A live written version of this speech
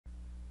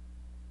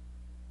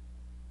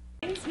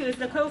who is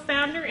the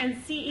co-founder and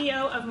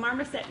CEO of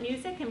Marmoset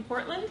Music in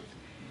Portland.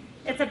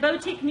 It's a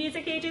boutique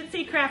music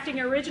agency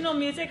crafting original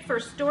music for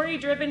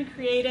story-driven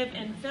creative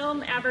in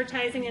film,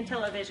 advertising, and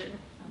television.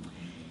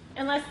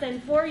 In less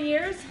than 4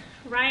 years,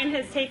 Ryan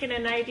has taken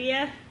an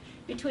idea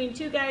between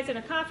two guys in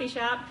a coffee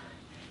shop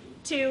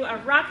to a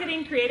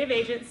rocketing creative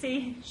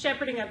agency,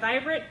 shepherding a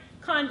vibrant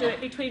conduit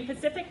between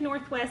Pacific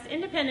Northwest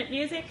independent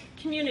music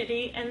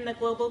community and the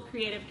global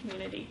creative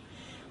community.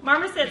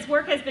 Marmoset's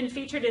work has been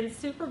featured in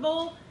Super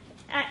Bowl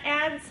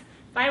ads,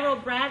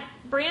 viral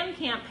brand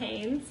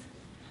campaigns,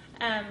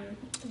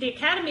 the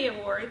Academy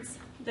Awards,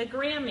 the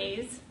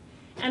Grammys,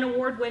 and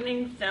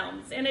award-winning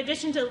films. In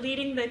addition to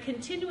leading the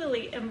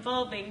continually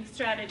evolving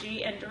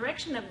strategy and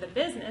direction of the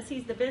business,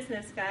 he's the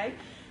business guy,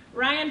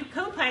 Ryan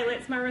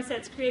co-pilots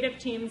Marmoset's creative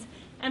teams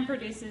and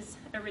produces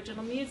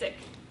original music.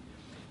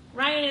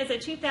 Ryan is a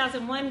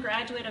 2001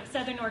 graduate of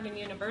Southern Oregon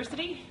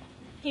University.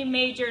 He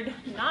majored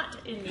not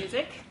in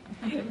music.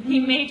 He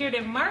majored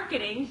in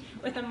marketing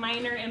with a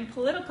minor in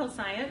political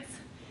science.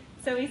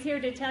 So he's here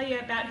to tell you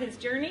about his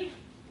journey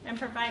and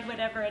provide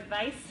whatever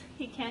advice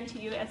he can to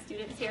you as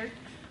students here.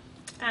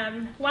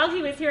 While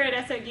he was here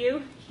at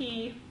SOU,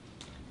 he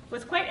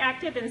was quite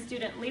active in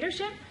student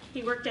leadership.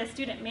 He worked as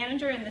student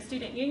manager in the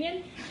student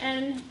union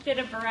and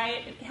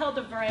held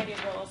a variety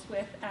of roles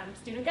with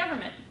student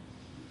government.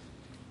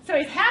 So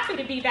he's happy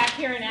to be back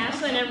here in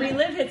Ashland and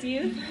relive his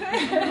youth.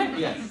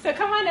 Yes. So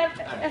come on up.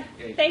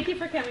 Thank you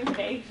for coming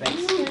today.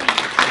 Thanks.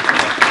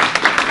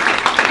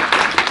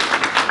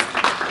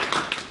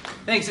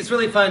 Thanks. It's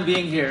really fun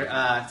being here.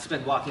 It's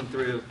been walking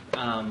through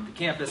the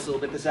campus a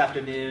little bit this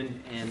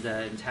afternoon and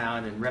in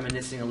town and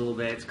reminiscing a little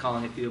bit,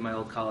 calling a few of my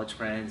old college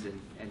friends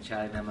and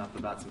chatting them up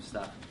about some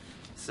stuff.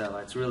 So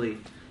it's really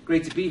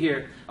great to be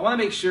here. I want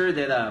to make sure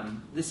that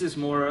this is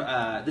more,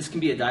 this can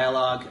be a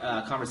dialogue,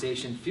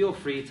 conversation. Feel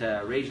free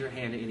to raise your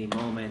hand at any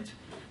moment,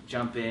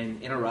 jump in,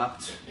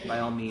 interrupt, by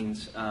all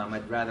means.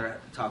 I'd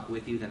rather talk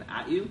with you than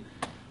at you.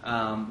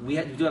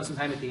 We do have some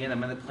time at the end. I'm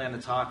going to plan to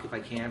talk, if I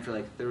can, for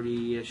like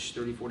 30-ish,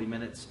 30, 40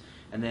 minutes,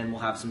 and then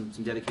we'll have some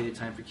dedicated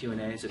time for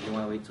Q&A, so if you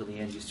want to wait till the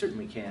end, you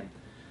certainly can.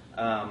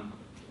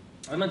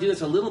 I'm going to do this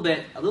a little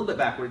bit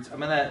backwards. I'm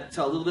going to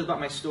tell a little bit about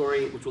my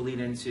story, which will lead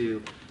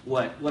into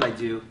what I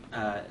do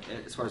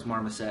as far as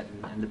Marmoset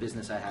and the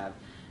business I have.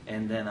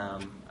 And then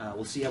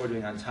we'll see how we're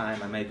doing on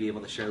time. I might be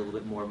able to share a little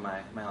bit more of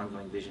my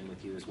ongoing vision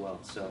with you as well.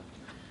 So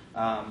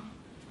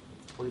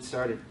we'll get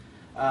started.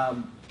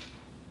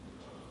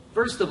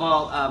 First of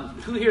all,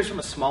 who here is from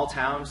a small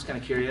town? Just kind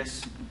of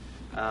curious.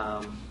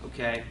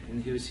 Okay,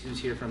 and who's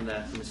here from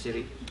the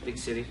city, big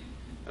city?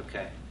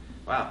 Okay,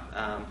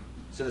 wow.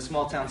 So the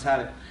small towns have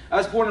it. I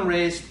was born and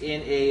raised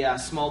in a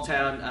small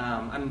town.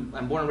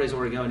 I'm born and raised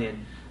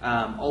Oregonian,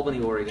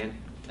 Albany, Oregon.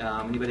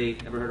 Anybody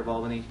ever heard of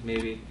Albany?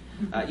 Maybe.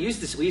 We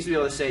used to be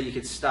able to say you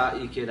could stop.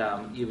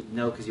 You would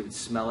know because you would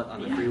smell it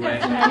on the freeway.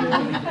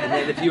 And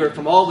then if you were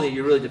from Albany,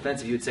 you're really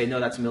defensive. You would say, no,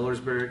 that's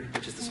Millersburg,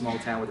 which is the small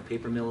town where the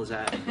paper mill is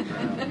at.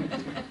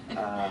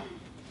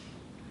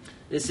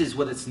 This is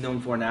what it's known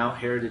for now,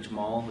 Heritage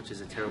Mall, which is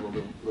a terrible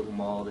little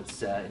mall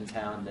that's in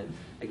town that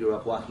I grew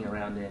up walking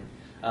around in.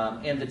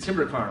 And the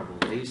Timber Carnival.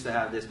 They used to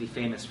have this be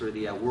famous for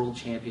the World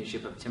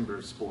Championship of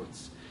Timber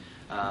Sports,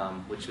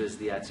 which was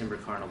the Timber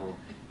Carnival.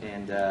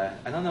 And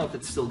I don't know if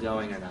it's still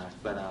going or not,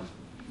 but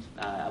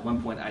at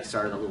one point I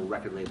started a little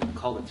record label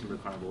called it Timber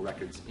Carnival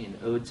Records in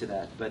ode to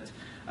that. But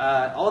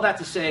all that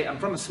to say, I'm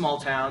from a small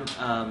town.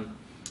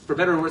 For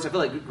better or worse, I feel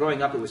like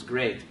growing up it was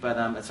great, but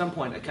at some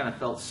point it kind of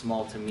felt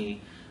small to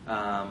me.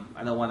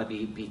 I don't want to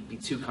be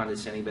too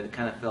condescending, but it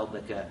kind of felt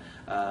like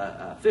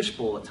a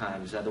fishbowl at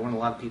times. There weren't a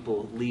lot of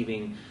people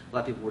leaving. A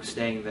lot of people were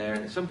staying there.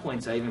 And at some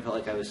points, I even felt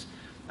like I was,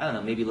 I don't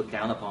know, maybe looked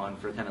down upon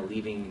for kind of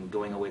leaving and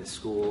going away to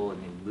school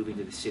and then moving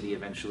to the city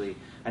eventually.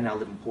 I now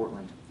live in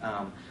Portland.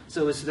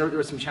 So there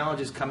were some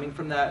challenges coming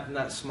from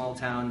that small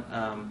town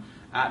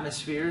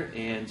atmosphere.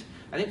 And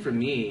I think for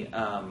me,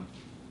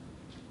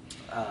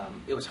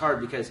 it was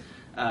hard because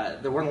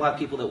there weren't a lot of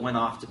people that went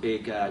off to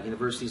big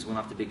universities, went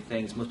off to big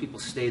things. Most people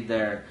stayed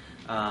there,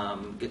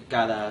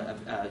 got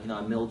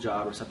a mill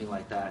job or something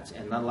like that,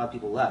 and not a lot of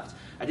people left.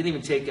 I didn't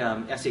even take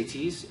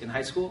SATs in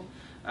high school.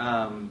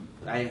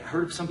 I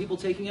heard of some people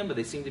taking them, but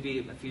they seemed to be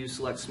a few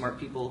select smart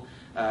people.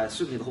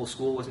 Certainly the whole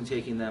school wasn't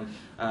taking them.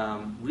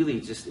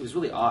 It was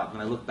really odd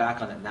when I look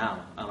back on it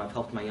now. I've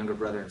helped my younger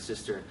brother and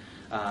sister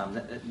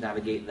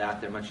navigate that.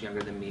 They're much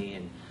younger than me,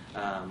 and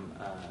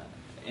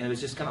it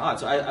was just kind of odd.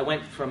 So I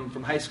went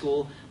from high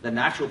school. The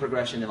natural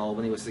progression in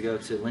Albany was to go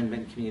to Lynn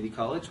Benton Community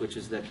College, which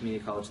is the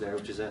community college there,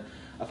 which is a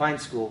fine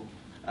school.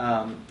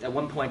 At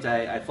one point,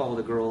 I followed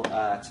a girl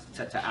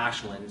to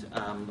Ashland,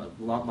 a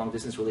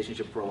long-distance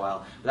relationship for a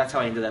while. But that's how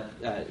I ended up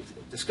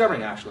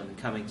discovering Ashland and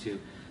coming to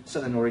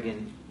Southern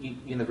Oregon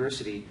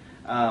University.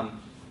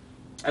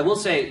 I will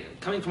say,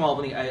 coming from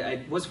Albany,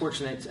 I was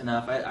fortunate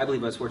enough, I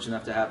believe I was fortunate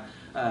enough to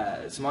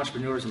have some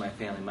entrepreneurs in my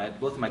family.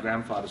 Both of my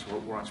grandfathers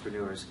were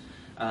entrepreneurs.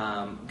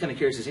 I'm kind of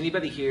curious, does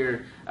anybody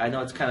here, I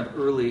know it's kind of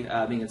early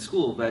being in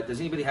school, but does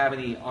anybody have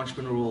any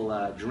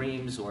entrepreneurial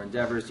dreams or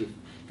endeavors? Do you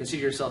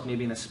consider yourself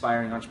maybe an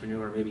aspiring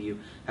entrepreneur? Maybe you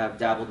have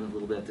dabbled in a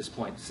little bit at this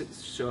point.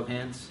 Show of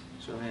hands?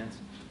 Show of hands?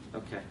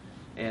 Okay.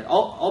 And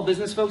all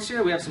business folks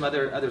here? We have some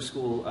other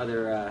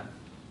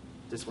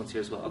disciplines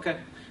here as well. Okay,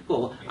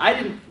 cool. I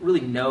didn't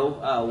really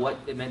know what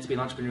it meant to be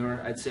an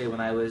entrepreneur, I'd say, when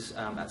I was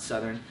at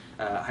Southern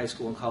high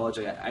school and college.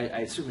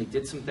 I certainly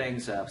did some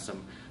things,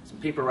 some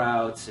paper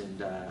routes,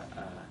 and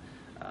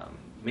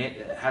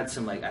had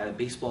some, like, I had a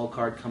baseball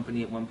card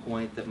company at one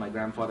point that my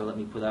grandfather let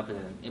me put up in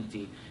an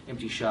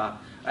empty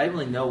shop. I didn't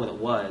really know what it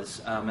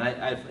was.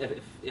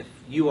 If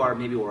you are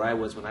maybe where I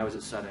was when I was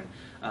at Southern,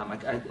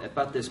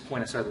 about this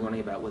point I started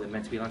learning about what it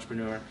meant to be an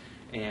entrepreneur.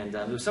 And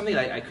it was something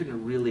that I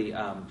couldn't really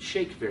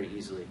shake very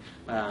easily.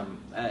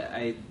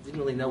 I didn't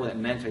really know what it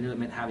meant. I knew it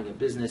meant having a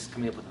business,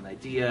 coming up with an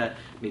idea,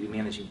 maybe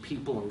managing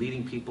people and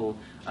leading people.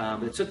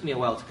 But it took me a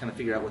while to kind of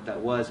figure out what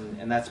that was,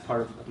 and that's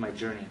part of my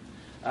journey.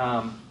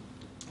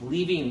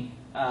 Leaving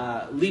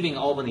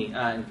Albany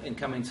and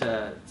coming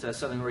to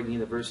Southern Oregon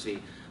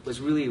University was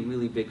really,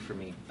 really big for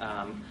me.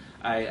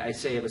 I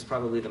say it was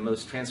probably the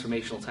most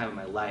transformational time of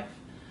my life.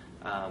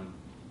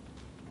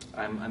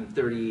 I'm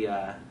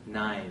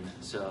 39,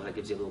 so that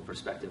gives you a little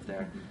perspective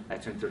there. I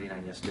turned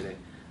 39 yesterday.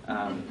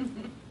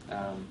 And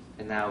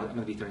now I'm going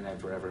to be 39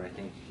 forever, I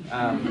think.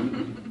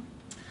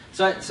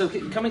 So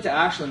coming to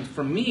Ashland,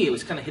 for me, it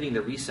was kind of hitting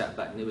the reset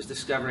button. It was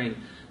discovering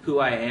who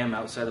I am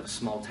outside of a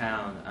small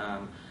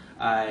town.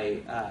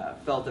 I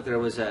felt that there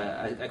was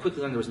I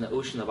quickly learned there was an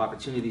ocean of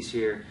opportunities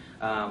here.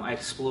 I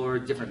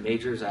explored different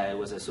majors. I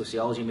was a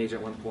sociology major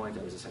at one point.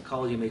 I was a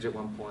psychology major at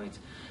one point.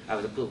 I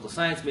was a political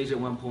science major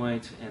at one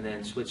point, and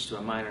then switched to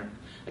a minor.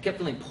 I kept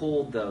feeling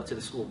pulled, though, to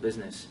the School of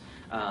Business,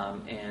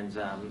 and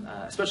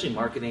especially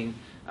marketing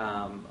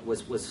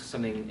was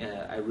something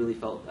I really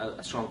felt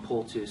a strong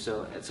pull to.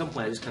 So at some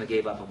point, I just kind of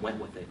gave up and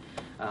went with it,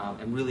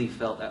 and really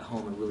felt at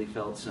home and really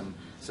felt some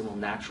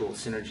natural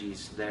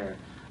synergies there.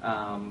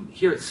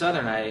 Here at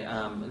Southern,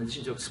 in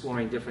addition to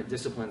exploring different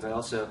disciplines, I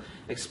also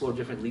explored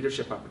different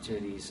leadership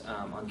opportunities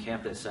on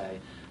campus.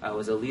 I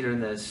was a leader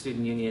in the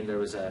student union. There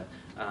was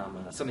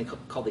something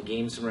called the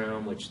Games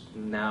Room, which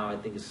now I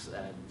think is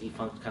a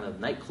defunct kind of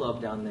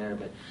nightclub down there.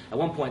 But at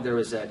one point, there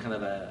was kind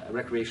of a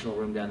recreational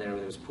room down there where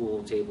there was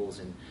pool tables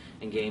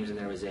and games, and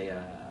there was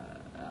a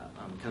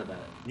kind of a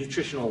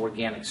nutritional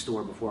organic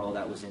store before all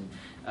that was in.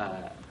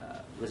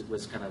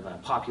 Was kind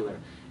of popular,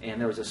 and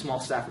there was a small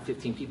staff of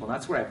 15 people, and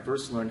that's where I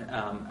first learned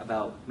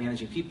about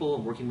managing people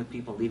and working with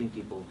people and leading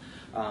people.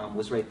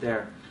 Was right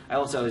there. I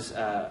also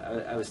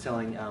I was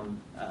telling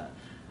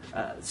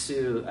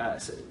Sue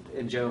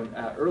and Joan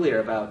earlier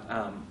about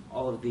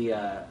all of the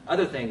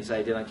other things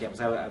I did on campus.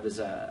 I was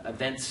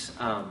events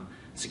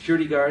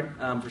security guard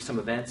for some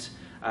events.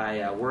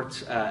 I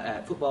worked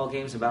at football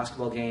games and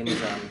basketball games,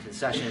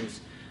 concessions.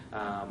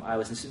 I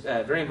was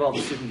very involved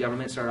in student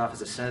government. Started off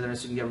as a senator in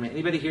student government.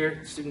 Anybody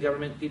here, student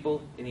government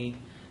people? Any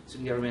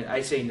student government?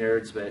 I say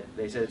nerds, but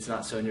they said it's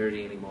not so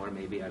nerdy anymore.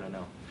 Maybe, I don't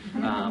know.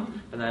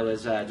 And I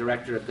was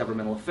director of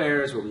governmental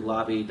affairs, where we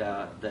lobbied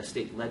the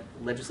state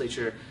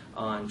legislature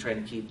on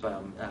trying to keep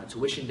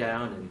tuition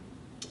down and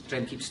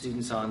trying to keep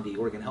students on the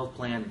Oregon Health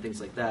Plan and things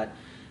like that.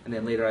 And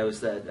then later I was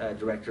the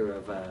director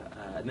of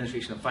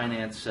administration of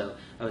finance, so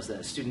I was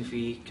the student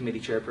fee committee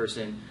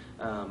chairperson.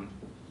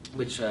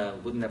 Which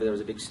whenever there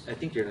was a big, I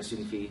think you're in a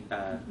student fee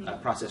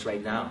process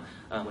right now,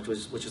 which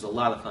was a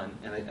lot of fun,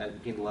 and I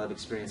gained a lot of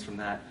experience from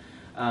that.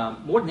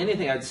 More than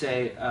anything, I'd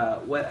say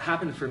what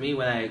happened for me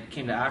when I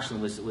came to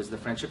Ashland was the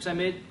friendships I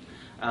made.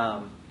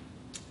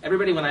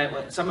 Everybody,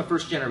 so I'm a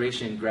first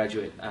generation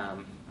graduate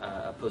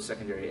of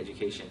post-secondary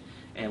education,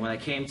 and when I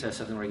came to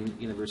Southern Oregon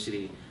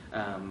University,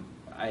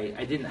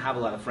 I didn't have a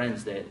lot of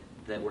friends that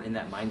were in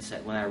that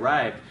mindset. When I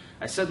arrived,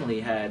 I suddenly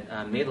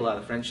had made a lot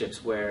of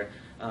friendships where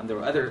there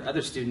were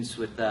other students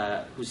with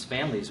whose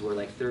families were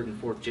like third and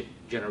fourth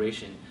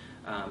generation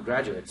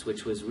graduates,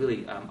 which was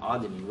really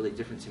odd to me, really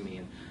different to me.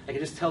 And I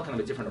could just tell kind of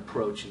a different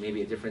approach and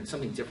maybe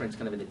something different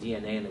kind of in the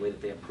DNA and the way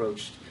that they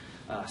approached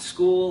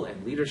school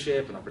and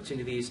leadership and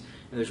opportunities.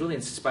 And it was really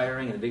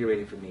inspiring and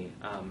invigorating for me.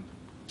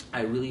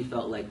 I really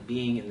felt like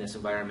being in this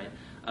environment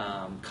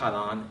caught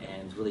on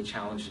and really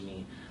challenged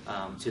me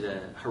to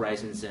the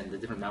horizons and the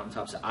different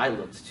mountaintops that I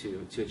looked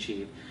to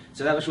achieve.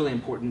 So that was really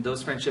important.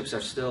 Those friendships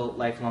are still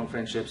lifelong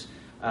friendships.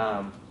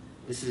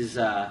 This is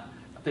a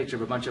picture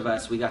of a bunch of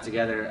us. We got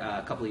together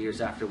a couple of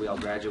years after we all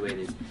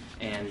graduated,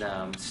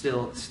 and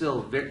still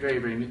very, very,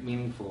 very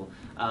meaningful.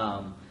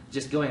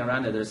 Just going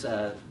around there's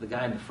the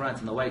guy in the front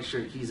in the white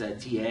shirt. He's a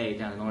TA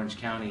down in Orange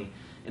County.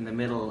 In the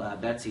middle,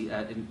 Betsy,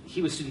 and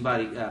he was student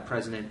body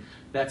president.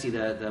 Betsy,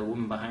 the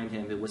woman behind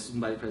him, was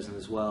student body president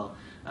as well.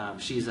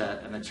 She's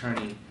an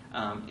attorney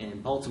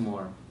in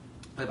Baltimore.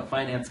 We have a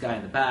finance guy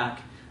in the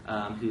back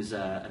who's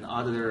an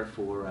auditor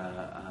for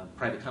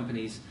private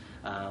companies.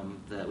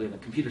 We have a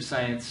computer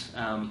science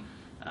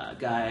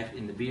guy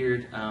in the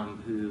beard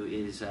who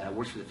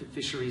works for the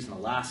fisheries in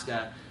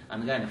Alaska. The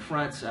guy in the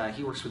front,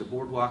 he works for the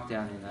boardwalk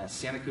down in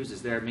Santa Cruz,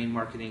 is their main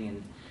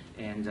marketing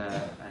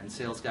and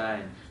sales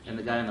guy. And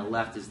the guy on the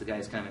left is the guy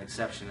who's kind of an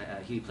exception.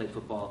 He played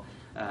football,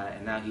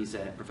 and now he's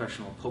a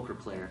professional poker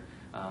player.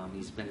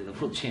 He's been to the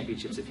World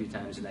Championships a few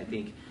times, and I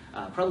think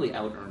probably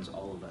out-earns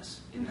all of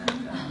us in that,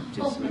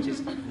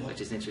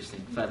 which is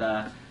interesting.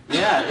 But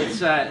yeah, it's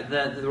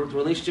the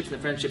relationships and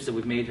the friendships that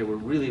we've made here were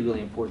really,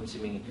 really important to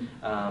me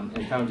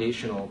and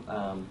foundational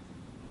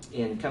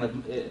in kind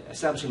of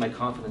establishing my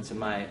confidence in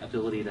my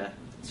ability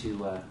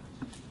to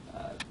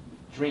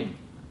dream.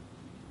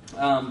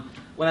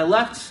 When I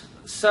left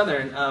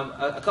Southern,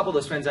 a couple of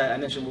those friends I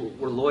mentioned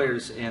were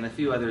lawyers, and a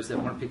few others that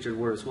weren't pictured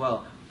were as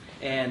well.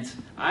 And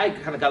I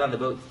kind of got on the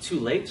boat too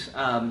late.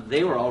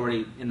 They were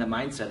already in the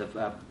mindset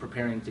of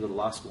preparing to go to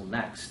law school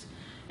next.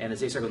 And as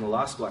they started going to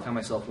law school, I found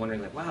myself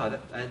wondering, like, wow,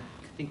 I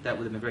think that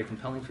would have been very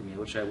compelling for me. I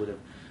wish I would have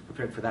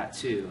prepared for that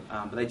too.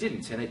 But I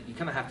didn't. And you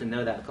kind of have to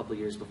know that a couple of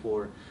years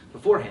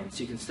beforehand, so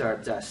you can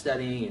start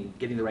studying and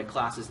getting the right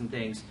classes and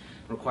things,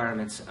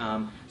 requirements.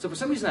 So for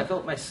some reason, I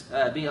felt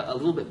being a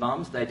little bit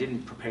bummed that I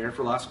didn't prepare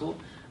for law school.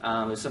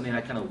 It was something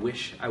I kind of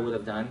wish I would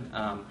have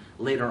done.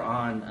 Later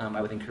on,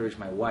 I would encourage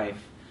my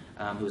wife,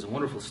 who was a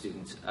wonderful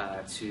student,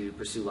 to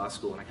pursue law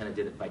school, and I kind of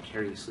did it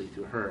vicariously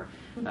through her.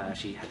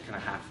 She kind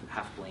of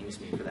half blames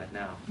me for that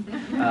now.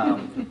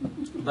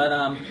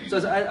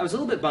 So I was a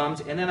little bit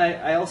bummed, and then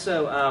I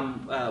also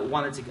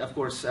wanted to, of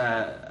course,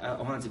 I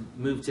wanted to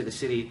move to the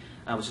city,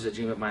 which is a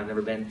dream of mine. I've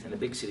never been in a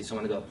big city, so I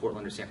wanted to go to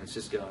Portland or San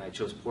Francisco, and I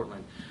chose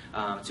Portland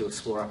to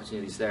explore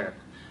opportunities there.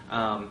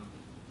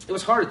 It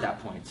was hard at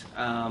that point.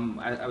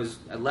 I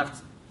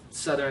left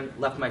Southern,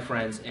 left my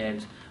friends,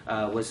 and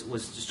was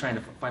just trying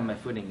to find my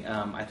footing.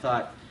 I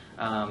thought,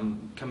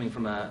 coming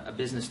from a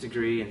business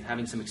degree and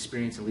having some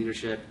experience in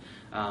leadership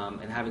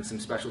and having some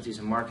specialties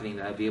in marketing,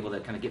 that I'd be able to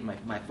kind of get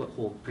my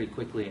foothold pretty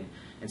quickly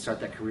and start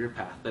that career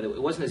path. But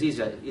it wasn't as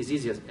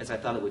easy as I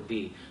thought it would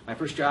be. My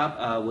first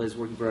job was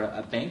working for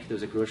a bank. There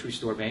was a grocery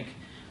store bank.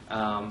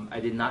 I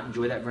did not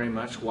enjoy that very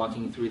much,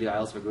 walking through the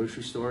aisles of a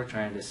grocery store,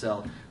 trying to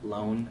sell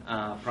loan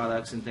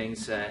products and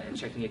things and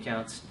checking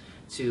accounts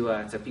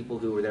to people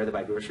who were there to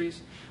buy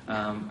groceries.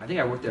 I think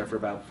I worked there for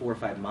about 4 or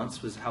 5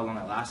 months was how long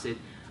I lasted.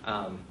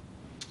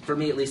 For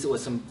me, at least, it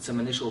was some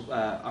initial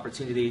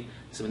opportunity,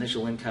 some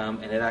initial income,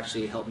 and it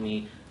actually helped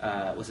me,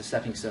 was a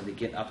stepping stone to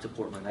get up to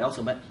Portland. I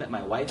also met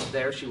my wife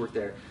there. She worked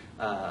there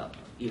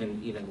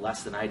even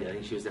less than I did. I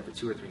think she was there for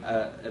 2 or 3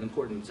 months. An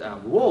important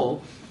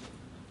role,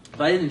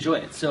 but I didn't enjoy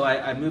it. So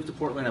I moved to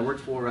Portland. I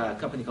worked for a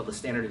company called the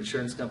Standard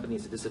Insurance Company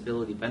as a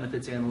disability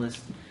benefits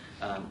analyst.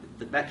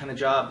 That kind of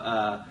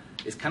job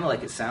is kind of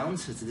like it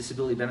sounds. It's a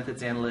disability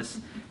benefits analyst.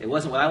 It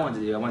wasn't what I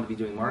wanted to do. I wanted to be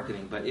doing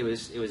marketing, but it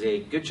was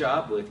a good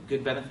job with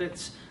good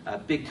benefits. A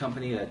big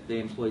company that they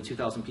employed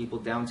 2,000 people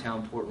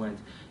downtown Portland.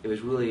 It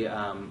was really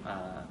kind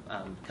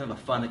of a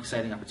fun,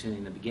 exciting opportunity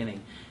in the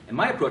beginning. And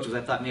my approach was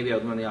I thought maybe I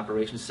would run the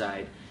operations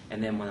side,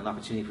 and then when an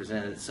opportunity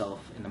presented itself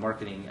in the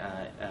marketing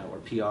or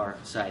PR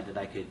side, that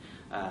I could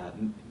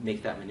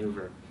make that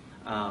maneuver.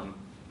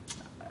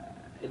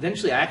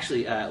 Eventually, I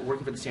actually,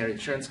 working for the Standard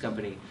Insurance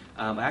Company,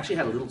 I actually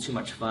had a little too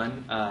much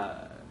fun.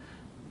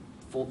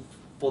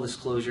 Full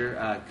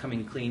disclosure,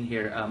 coming clean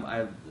here,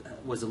 I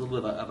was a little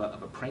bit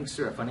of a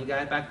prankster, a funny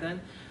guy back then.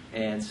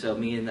 And so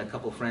me and a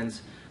couple of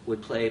friends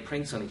would play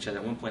pranks on each other.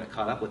 At one point, it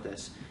caught up with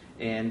us.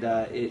 And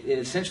it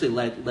essentially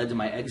led to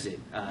my exit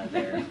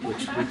there,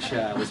 which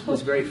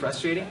was very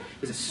frustrating.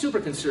 It was a super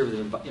conservative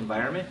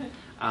environment.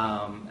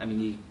 I mean,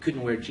 you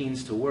couldn't wear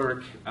jeans to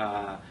work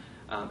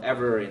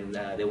ever, and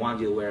they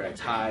wanted you to wear a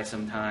tie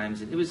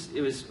sometimes. And it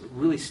was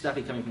really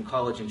stuffy coming from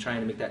college and trying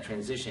to make that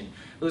transition.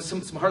 There was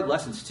some hard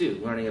lessons too,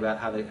 learning about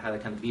how to kind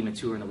of be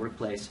mature in the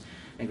workplace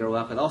and grow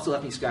up. It also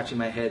left me scratching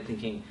my head,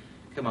 thinking,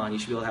 "Come on, you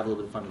should be able to have a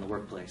little bit of fun in the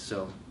workplace."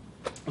 So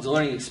it was a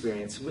learning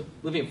experience.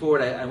 Moving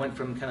forward, I went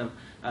from kind of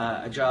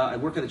a job. I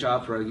worked at a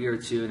job for a year or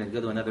two, and then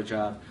go to another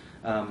job.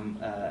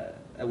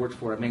 I worked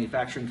for a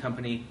manufacturing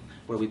company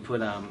where we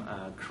put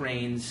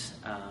cranes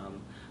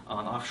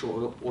on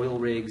offshore oil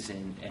rigs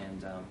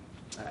and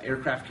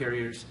aircraft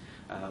carriers,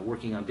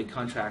 working on big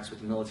contracts with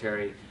the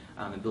military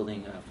and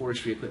building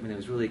forestry equipment. It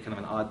was really kind of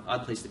an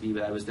odd place to be,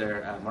 but I was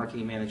their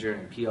marketing manager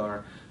and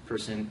PR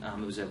person.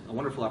 It was a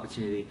wonderful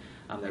opportunity.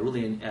 I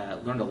really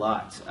learned a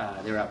lot.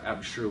 They were out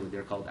in Sherwood.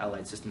 They're called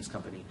Allied Systems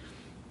Company.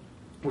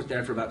 Worked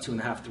there for about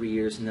 2.5, 3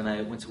 years, and then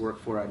I went to work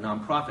for a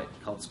nonprofit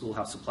called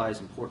Schoolhouse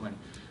Supplies in Portland,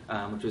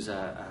 which was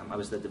I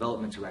was the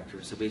development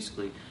director, so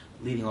basically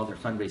leading all their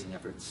fundraising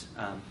efforts.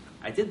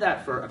 I did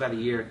that for about 1.5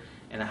 years,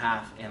 and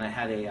I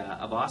had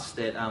a boss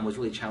that was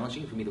really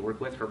challenging for me to work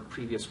with. Her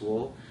previous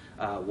role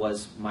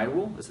was my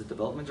role as the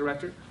development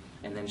director,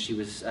 and then she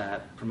was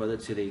promoted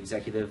to the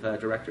executive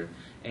director.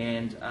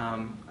 And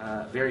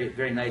very,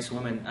 very nice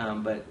woman,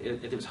 but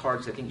it was hard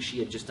because I think she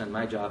had just done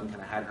my job and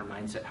kind of had her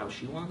mindset how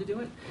she wanted to do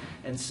it.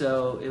 And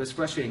so it was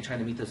frustrating trying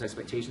to meet those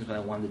expectations, but I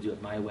wanted to do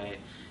it my way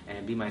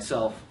and be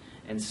myself.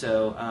 And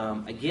so,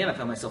 again, I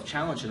found myself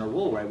challenged in a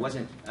role where I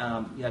wasn't,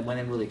 I went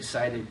in really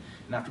excited,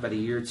 and after about a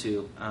year or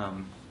two,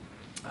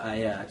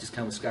 I just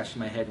kind of was scratching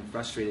my head and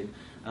frustrated,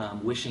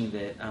 wishing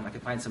that I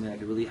could find something I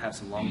could really have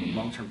some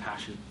long-term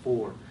passion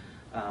for.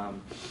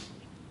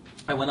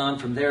 I went on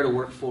from there to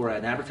work for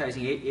an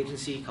advertising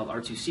agency called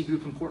R2C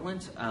Group in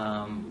Portland.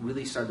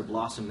 Really started to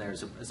blossom there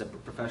as a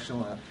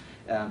professional.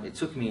 It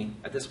took me,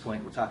 at this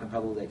point, we're talking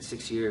probably like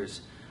 6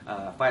 years,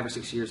 5 or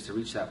 6 years to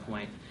reach that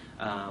point.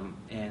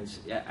 And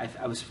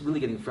I was really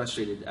getting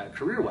frustrated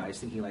career-wise,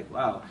 thinking like,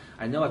 wow,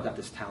 I know I've got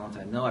this talent,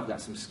 I know I've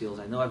got some skills,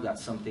 I know I've got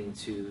something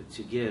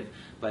to give,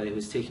 but it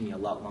was taking me a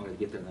lot longer to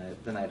get there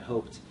than I'd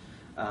hoped.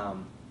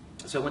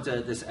 So I went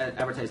to this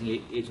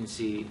advertising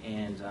agency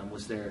and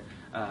was their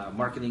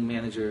marketing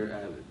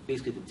manager,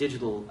 basically the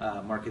digital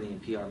marketing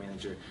and PR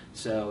manager.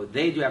 So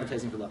they do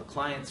advertising for a lot of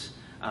clients,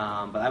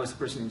 but I was the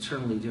person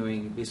internally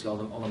doing basically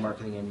all the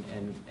marketing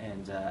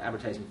and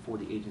advertising for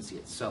the agency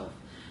itself.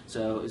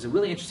 So it was a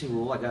really interesting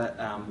role. I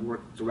got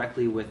worked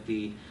directly with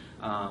the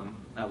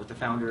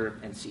founder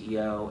and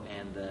CEO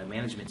and the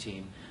management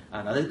team.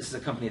 Now this is a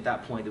company at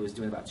that point that was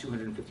doing about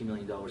 $250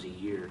 million a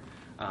year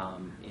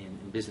in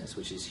business,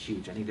 which is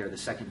huge. I think they're the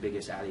second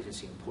biggest ad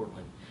agency in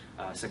Portland,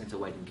 second to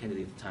White &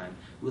 Kennedy at the time.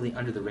 Really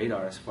under the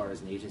radar as far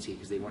as an agency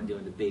because they weren't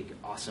doing the big,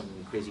 awesome,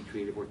 crazy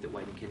creative work that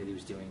White & Kennedy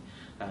was doing.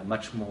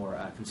 Much more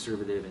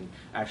conservative and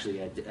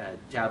actually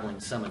dabbling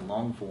some in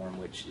long form,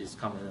 which is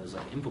commonly known as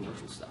like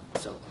infomercial stuff.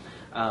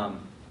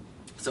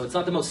 So it's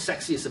not the most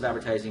sexiest of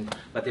advertising,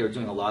 but they were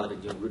doing a lot of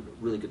it, doing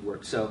really good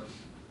work. So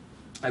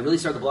I really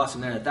started to blossom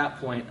there. And at that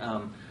point,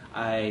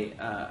 I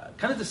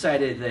kind of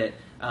decided that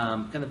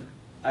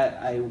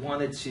I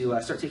wanted to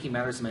start taking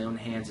matters in my own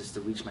hands as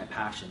to reach my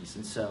passions.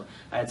 And so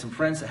I had some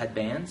friends that had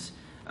bands,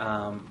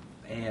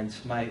 and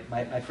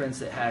my friends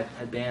that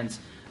had bands,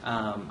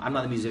 I'm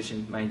not a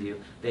musician, mind you,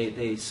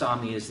 they saw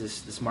me as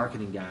this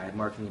marketing guy.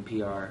 Marketing and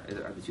PR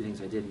are the two things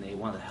I did, and they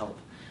wanted to help.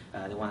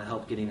 They want to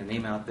help getting their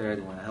name out there.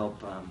 They want to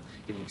help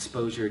getting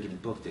exposure, getting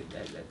booked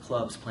at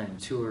clubs, planning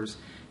tours.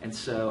 And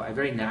so I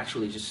very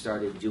naturally just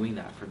started doing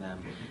that for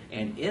them.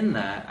 And in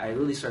that, I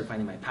really started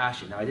finding my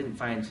passion. Now, I didn't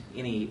find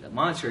any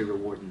monetary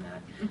reward in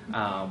that.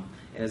 And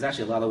it was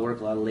actually a lot of work,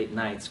 a lot of late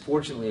nights.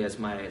 Fortunately, as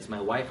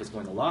my wife was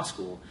going to law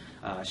school,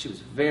 she was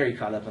very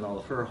caught up in all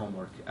of her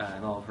homework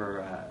and all of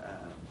her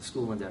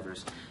school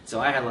endeavors. So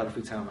I had a lot of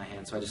free time on my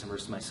hands, so I just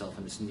immersed myself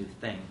in this new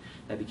thing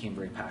that I became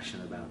very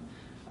passionate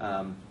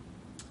about.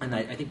 And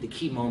I think the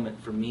key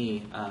moment for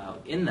me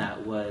in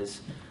that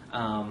was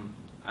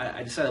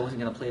I decided I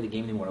wasn't going to play the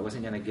game anymore. I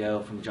wasn't going to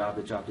go from job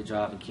to job to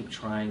job and keep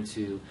trying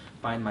to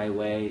find my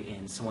way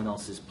in someone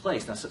else's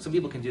place. Now, some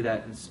people can do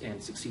that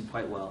and succeed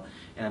quite well,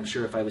 and I'm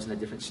sure if I was in a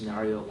different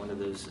scenario at one of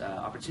those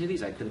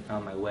opportunities, I could have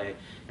found my way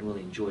and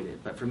really enjoyed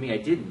it. But for me, I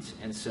didn't,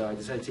 and so I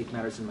decided to take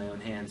matters in my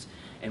own hands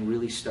and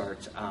really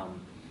start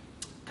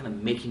kind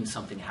of making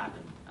something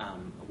happen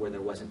where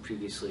there wasn't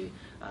previously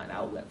an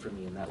outlet for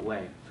me in that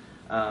way.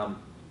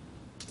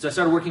 So I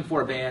started working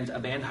for a band. A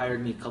band hired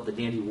me called the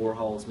Dandy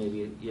Warhols.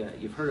 Maybe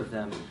you've heard of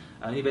them.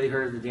 Anybody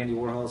heard of the Dandy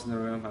Warhols in the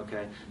room?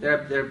 Okay,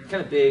 they're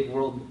kind of big,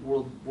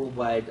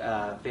 worldwide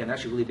band. They're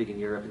actually really big in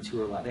Europe and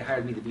tour a lot. They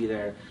hired me to be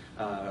their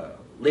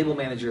label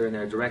manager and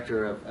their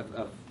director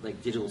of like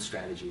digital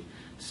strategy.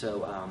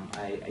 So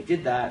I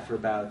did that for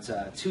about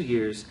 2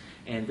 years,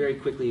 and very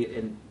quickly,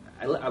 and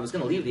I was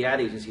going to leave the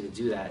ad agency to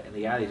do that, and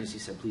the ad agency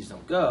said, please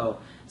don't go.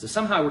 So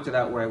somehow I worked it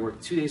out where I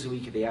worked 2 days a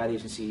week at the ad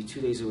agency,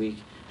 2 days a week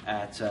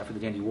for the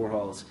Dandy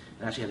Warhols,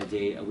 and actually had a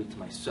day a week to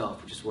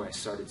myself, which is where I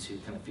started to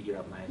kind of figure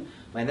out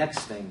my next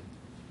thing.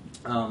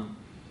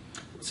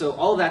 So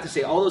all of that to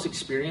say, all those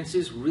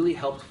experiences really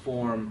helped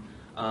form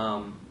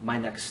my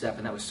next step,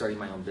 and that was starting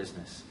my own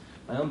business.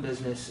 My own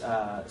business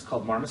is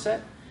called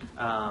Marmoset,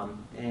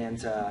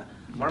 and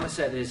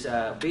Marmoset is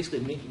basically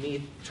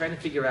me trying to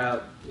figure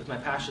out, with my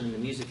passion in the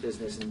music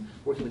business and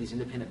working with these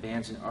independent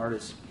bands and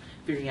artists,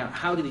 figuring out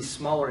how do these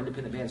smaller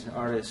independent bands and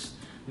artists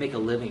make a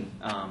living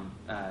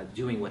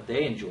doing what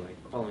they enjoy,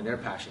 following their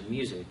passion,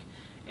 music,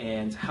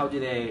 and how do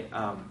they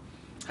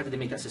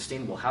make that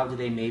sustainable? How do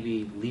they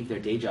maybe leave their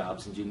day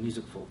jobs and do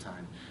music full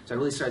time? So I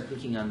really started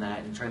thinking on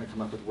that and trying to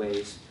come up with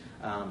ways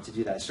to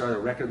do that. I started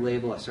a record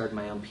label. I started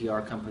my own PR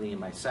company in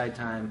my side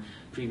time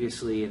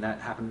previously, and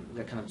that happened.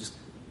 That kind of just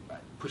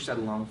pushed that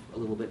along a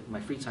little bit in my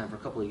free time for a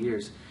couple of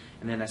years,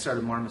 and then I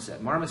started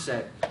Marmoset.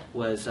 Marmoset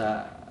was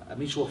a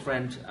mutual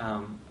friend,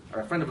 or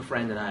a friend of a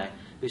friend, and I.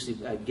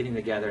 Basically getting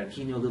together, and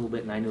he knew a little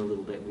bit and I knew a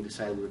little bit, and we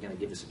decided we were going to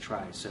give this a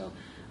try. So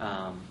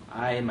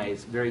I, in my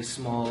very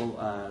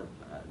small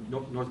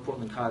North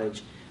Portland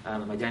cottage,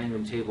 at my dining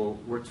room table,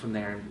 worked from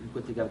there and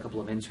quickly got a couple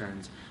of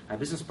interns. My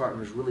business partner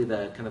was really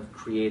the kind of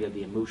creative,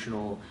 the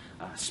emotional,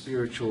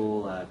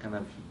 spiritual, kind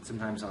of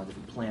sometimes on a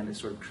different plan, that's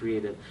sort of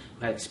creative,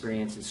 who had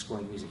experience in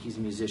scoring music. He's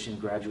a musician,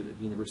 graduate of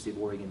the University of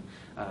Oregon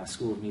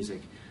School of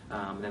Music.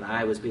 And then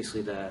I was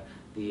basically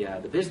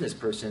the business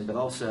person, but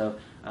also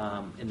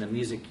in the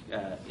music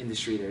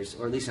industry,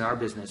 or at least in our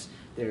business,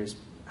 there's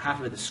half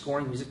of it is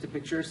scoring music to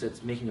pictures,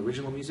 that's making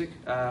original music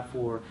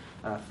for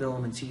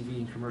film and TV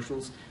and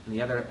commercials, and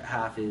the other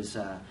half is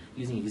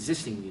using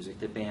existing music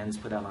that bands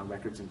put out on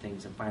records and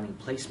things and finding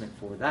placement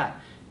for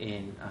that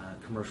in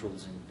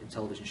commercials and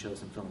television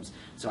shows and films.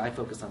 So I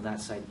focused on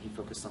that side, and he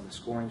focused on the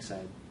scoring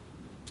side.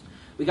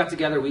 We got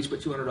together, we each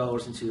put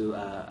 $200 into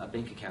a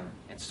bank account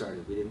and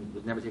started.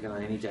 We'd never taken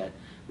on any debt.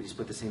 We just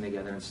put this thing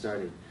together and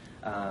started.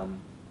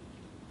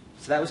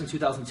 So that was in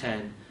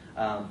 2010.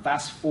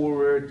 Fast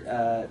forward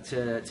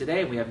to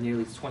today, we have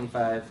nearly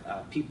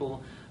 25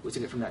 people. We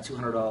took it from that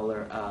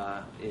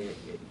 $200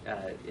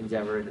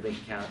 endeavor in the bank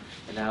account,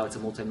 and now it's a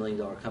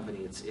multi-million-dollar company.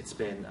 It's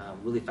been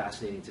really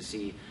fascinating to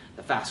see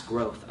the fast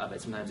growth of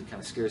it. Sometimes it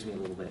kind of scares me a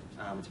little bit,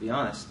 to be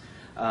honest.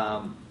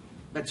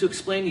 But to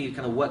explain to you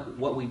kind of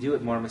what we do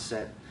at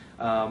Marmoset,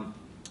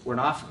 we're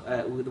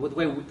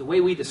the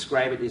way we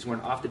describe it is we're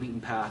an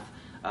off-the-beaten-path,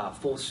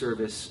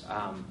 full-service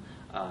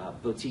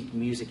boutique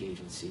music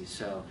agency.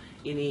 So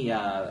any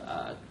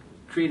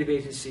creative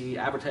agency,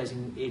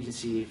 advertising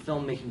agency,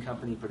 filmmaking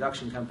company,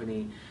 production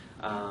company,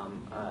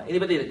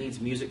 anybody that needs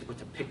music to put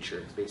to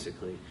pictures,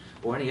 basically,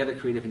 or any other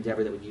creative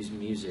endeavor that would use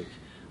music,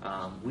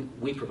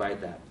 we provide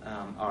that.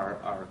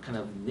 Our kind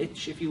of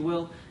niche, if you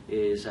will,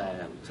 is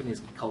something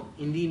that's called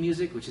indie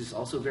music, which is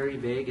also very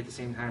vague at the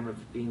same time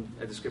of being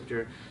a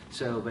descriptor.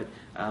 So, but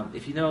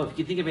if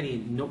you think of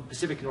any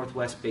Pacific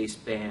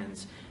Northwest-based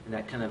bands and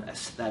that kind of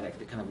aesthetic,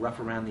 that kind of rough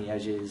around the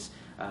edges,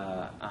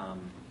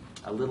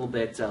 a little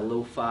bit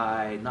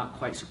lo-fi, not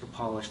quite super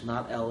polished,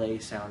 not LA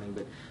sounding,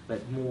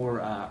 but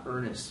more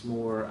earnest,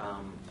 more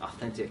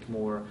authentic,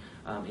 more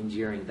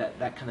endearing.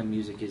 That kind of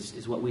music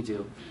is what we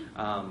do.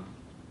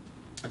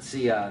 Let's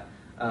see.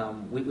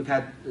 We've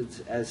had,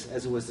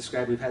 as it was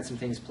described, we've had some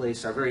things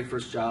placed. Our very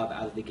first job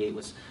out of the gate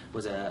was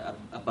a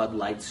Bud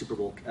Light Super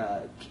Bowl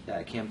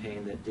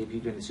campaign that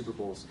debuted during the Super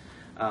Bowls.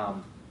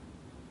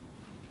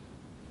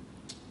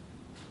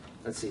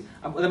 Let's see.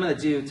 What I'm going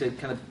to do to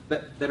kind of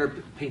better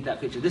paint that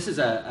picture. This is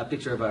a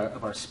picture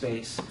of our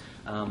space,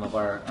 of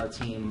our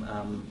team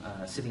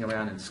sitting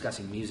around and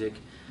discussing music.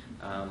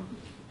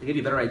 To give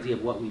you a better idea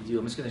of what we do,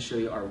 I'm just going to show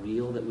you our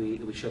reel that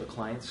we show to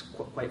clients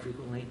quite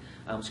frequently,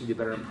 so you get a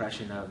better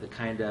impression of the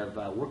kind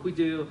of work we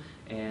do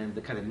and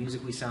the kind of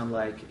music we sound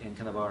like and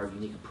kind of our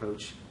unique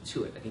approach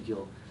to it. I think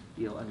you'll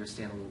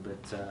understand a little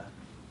bit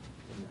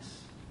in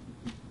this.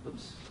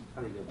 Oops,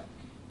 how do you go back?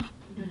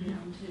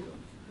 Down two.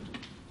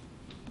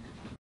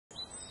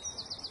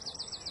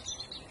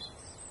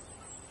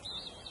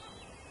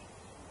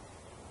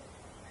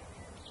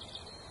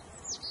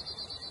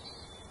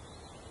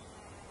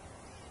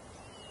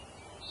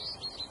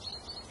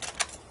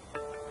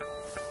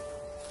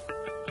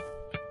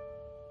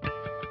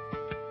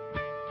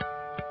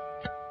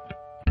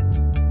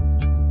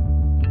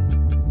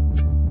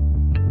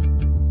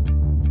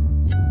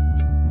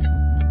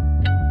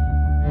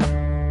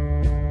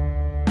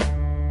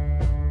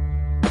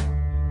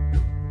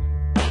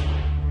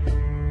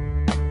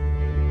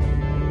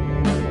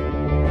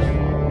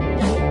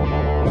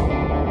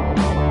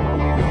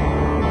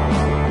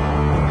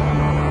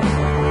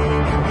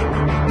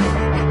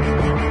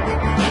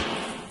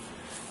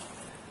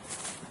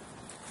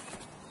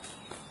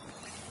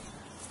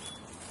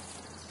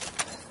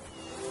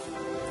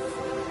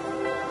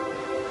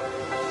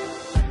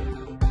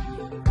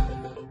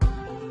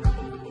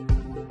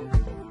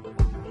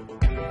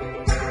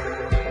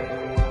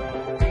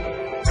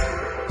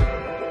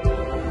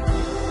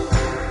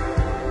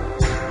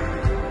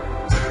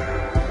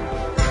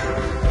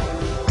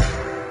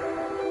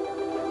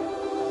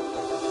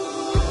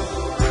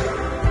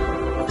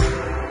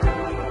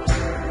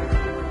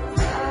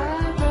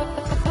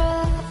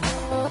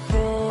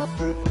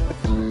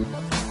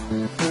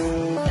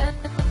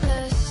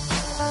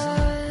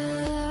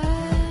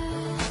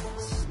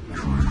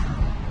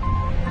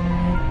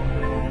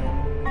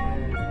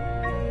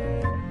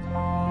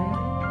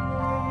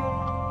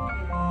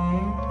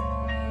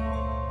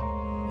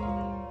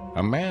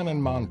 A man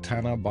in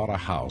Montana bought a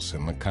house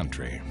in the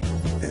country.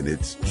 And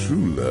it's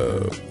true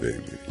love,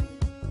 baby.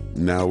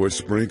 Now we're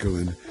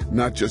sprinkling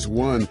not just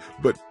one,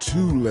 but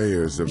 2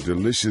 layers of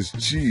delicious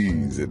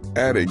cheese and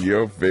adding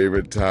your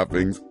favorite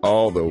toppings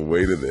all the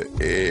way to the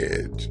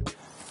edge.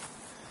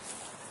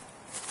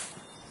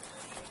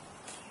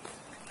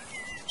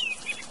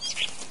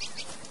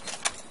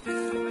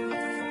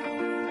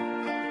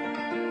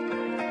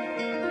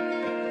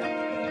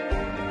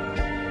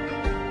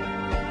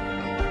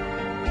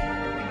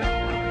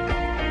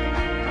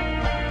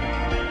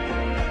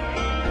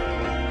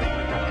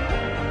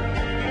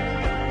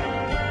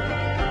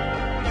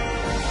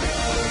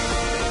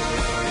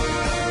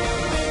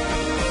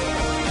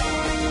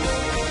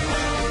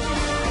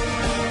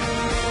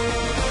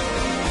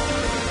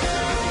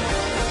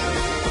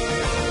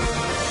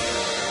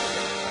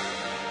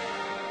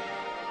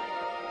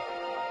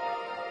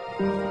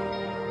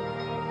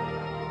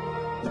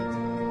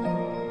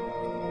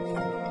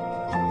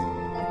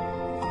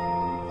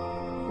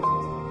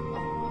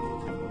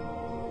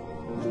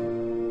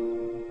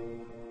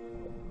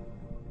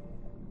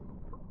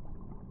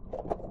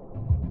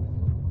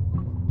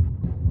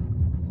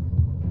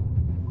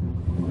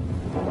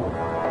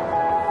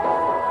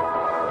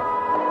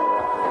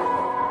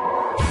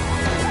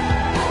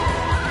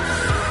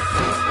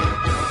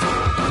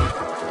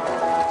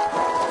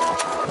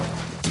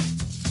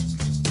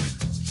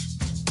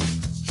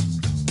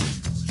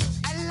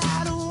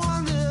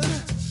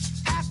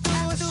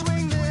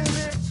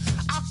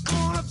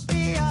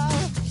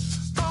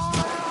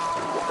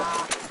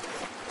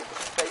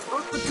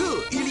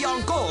 coup, il y a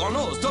encore un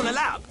os dans le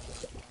lab.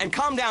 And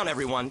calm down,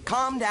 everyone.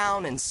 Calm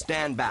down and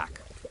stand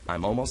back.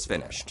 I'm almost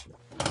finished.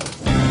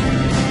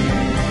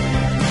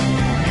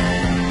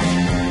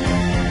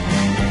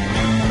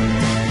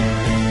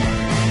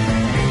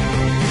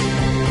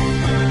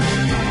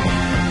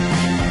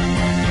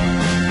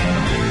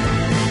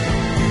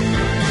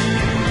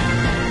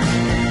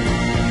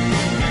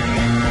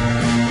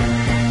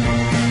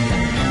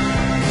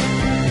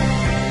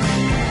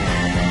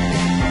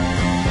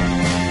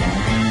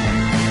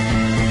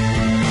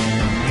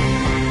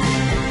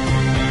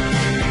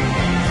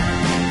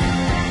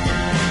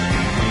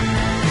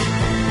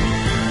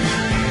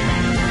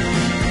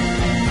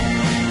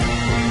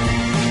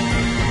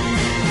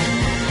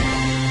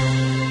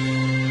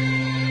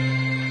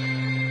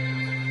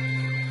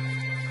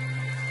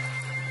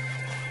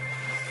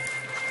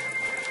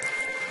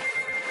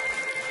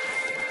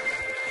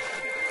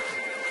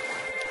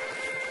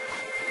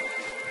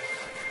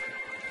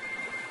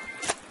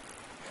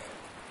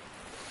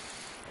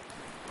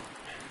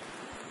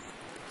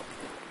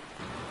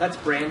 That's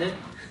Brandon.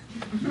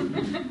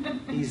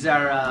 He's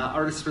our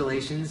artist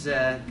relations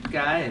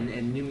guy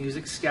and new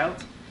music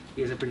scout.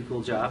 He has a pretty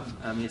cool job.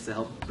 He has to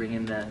help bring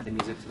in the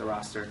music to the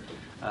roster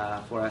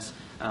for us.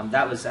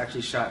 That was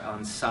actually shot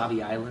on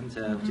Sabi Island,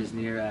 which is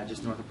near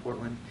just north of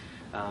Portland.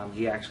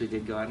 He actually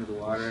did go out into the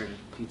water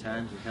a few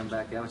times and come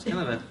back out. It's kind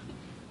of a,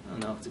 I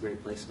don't know if it's a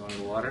great place to go into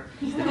the water.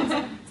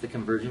 It's the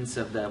convergence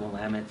of the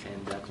Willamette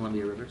and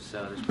Columbia Rivers,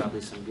 so there's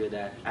probably some good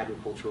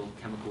agricultural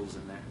chemicals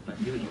in there. But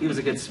he was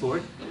a good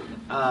sport.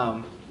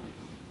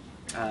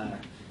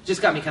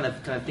 Just got me kind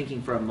of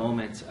thinking for a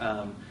moment,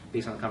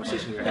 based on the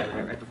conversation we were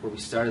having right before we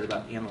started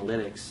about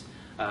analytics.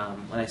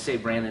 When I say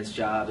Brandon's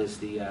job is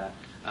the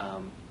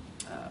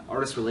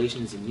artist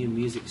relations and new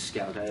music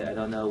scout, I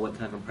don't know what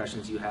kind of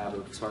impressions you have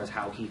as far as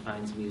how he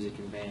finds music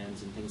and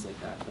bands and things like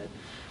that, but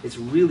it's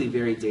really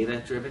very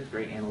data-driven,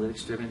 very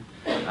analytics-driven.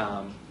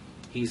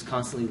 He's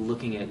constantly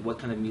looking at what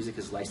kind of music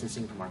is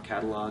licensing from our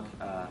catalog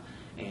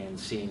and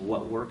seeing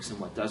what works and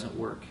what doesn't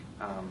work.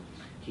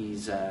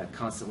 He's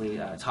constantly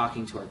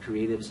talking to our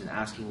creatives and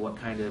asking what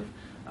kind of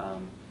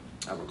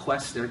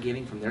requests they're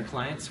getting from their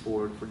clients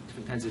for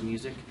different kinds of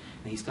music.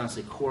 And he's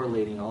constantly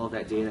correlating all of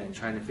that data and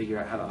trying to figure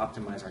out how to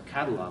optimize our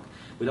catalog.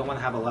 We don't want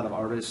to have a lot of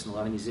artists and a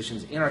lot of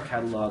musicians in our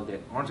catalog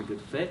that aren't a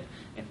good fit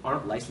and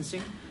aren't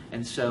licensing.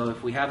 And so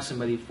if we have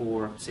somebody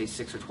for, say,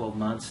 6 or 12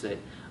 months that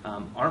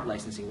aren't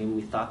licensing, maybe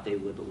we thought they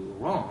would, but we were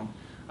wrong,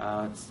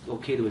 it's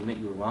okay to admit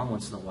you were wrong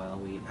once in a while.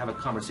 We have a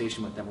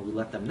conversation with them where we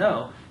let them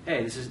know,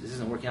 hey, this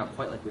isn't working out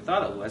quite like we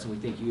thought it was, and we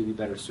think you would be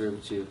better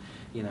served to,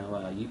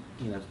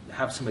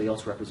 have somebody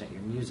else represent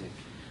your music.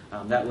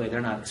 That way,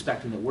 they're not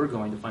expecting that we're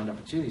going to find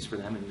opportunities for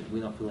them, and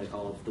we don't feel like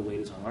all of the weight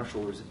is on our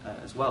shoulders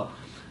as well.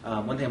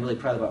 One thing I'm really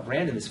proud about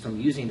Brandon is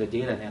from using the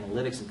data and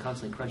analytics and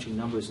constantly crunching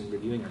numbers and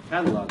reviewing our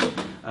catalog.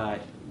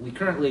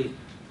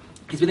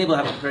 He's been able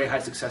to have a very high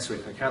success rate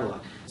with our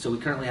catalog. So we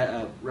currently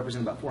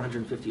represent about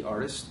 450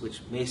 artists, which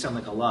may sound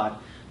like a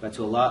lot, but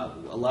to a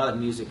lot of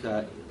music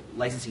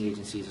licensing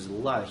agencies, there's a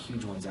lot of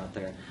huge ones out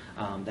there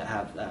that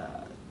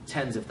have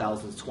tens of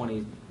thousands,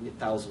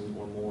 20,000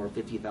 or more,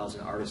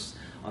 50,000 artists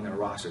on their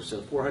roster.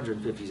 So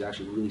 450 is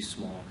actually really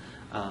small.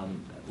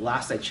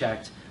 Last I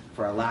checked,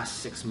 for our last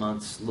 6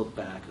 months look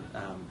back,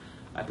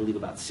 I believe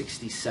about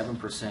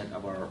 67%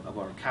 of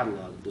our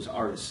catalog, those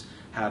artists,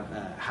 have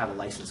had a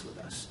license with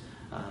us.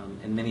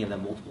 And many of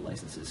them multiple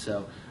licenses.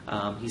 So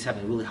he's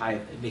having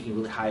making a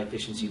really high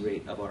efficiency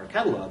rate of our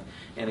catalog.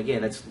 And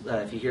again, that's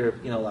if you hear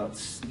a lot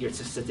of your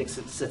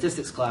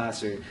statistics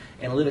class or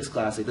analytics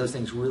class, like those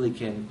things really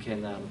can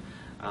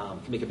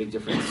make a big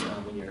difference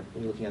when you're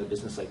looking at a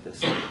business like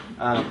this.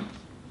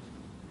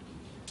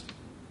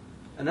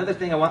 Another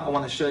thing I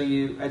want to show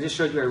you, I just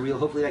showed you a reel.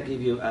 Hopefully that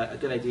gave you a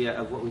good idea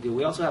of what we do.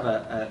 We also have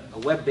a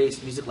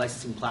web-based music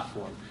licensing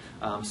platform.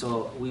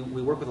 So we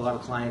work with a lot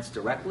of clients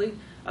directly.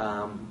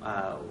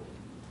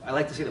 I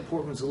like to say that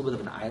Portland's a little bit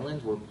of an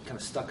island. We're kind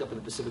of stuck up in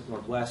the Pacific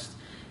Northwest,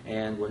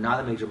 and we're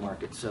not a major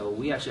market. So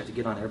we actually have to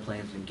get on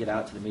airplanes and get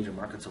out to the major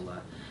markets a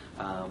lot.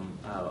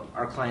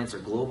 Our clients are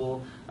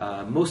global.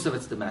 Most of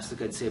it's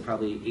domestic. I'd say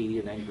probably 80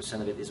 or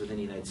 90% of it is within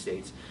the United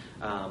States.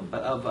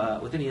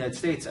 But within the United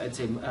States, I'd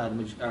say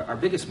our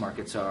biggest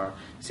markets are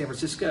San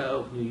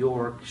Francisco, New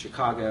York,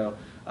 Chicago.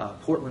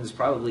 Portland is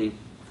probably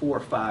 4 or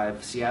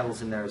 5.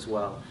 Seattle's in there as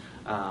well.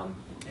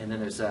 And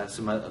then there's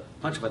a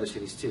bunch of other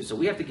cities too. So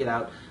we have to get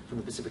out from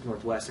the Pacific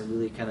Northwest and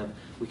really kind of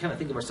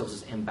think of ourselves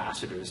as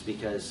ambassadors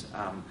because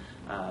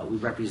we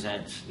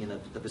represent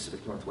the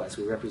Pacific Northwest.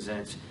 We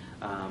represent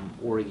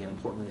Oregon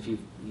and Portland. If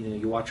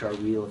you watch our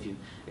reel, if you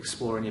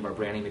explore any of our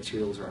branding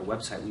materials or our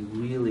website, we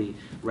really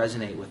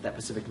resonate with that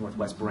Pacific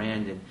Northwest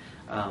brand.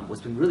 And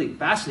what's been really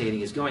fascinating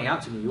is going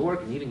out to New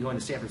York and even going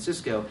to San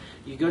Francisco.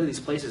 You go to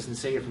these places and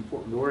say you're from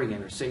Portland,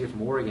 Oregon, or say you're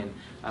from Oregon,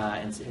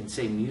 and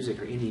say music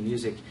or indie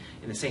music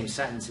in the same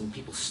sentence, and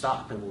people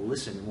stop and will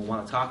listen and will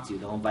want to talk to you.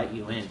 They'll invite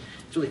you in.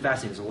 It's really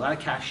fascinating. There's a lot of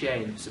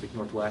cachet in the Pacific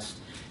Northwest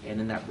and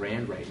in that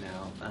brand right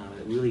now.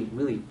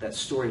 That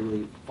story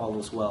really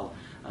follows well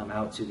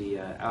out to the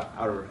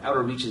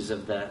outer reaches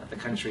of the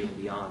country and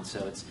beyond.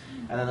 So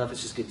I don't know if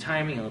it's just good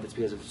timing, I don't know if it's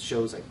because of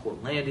shows like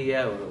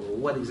Portlandia or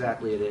what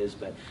exactly it is,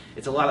 but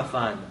it's a lot of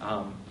fun.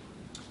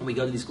 When we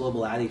go to these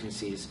global ad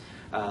agencies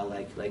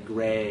like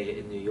Gray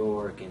in New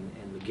York and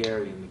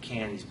McGarry and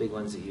McCann, these big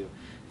ones that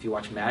if you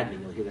watch Mad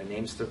Men, you'll hear their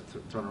names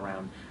thrown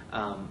around.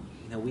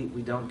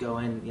 We don't go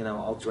in,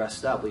 all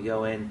dressed up. We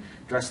go in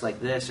dressed like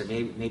this, or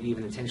maybe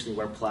even intentionally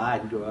wear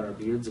plaid and grow out our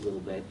beards a little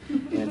bit.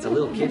 And it's a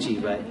little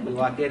kitschy, but we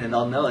walk in and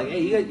they'll know, like,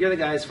 hey, you're the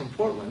guys from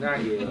Portland,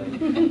 aren't you?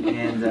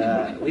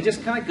 And we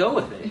just kind of go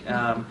with it.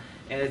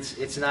 And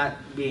it's not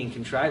being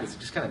contrived. It's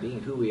just kind of being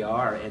who we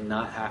are and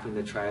not having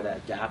to try to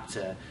adapt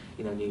to,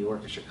 New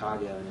York or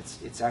Chicago. And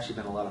it's actually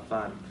been a lot of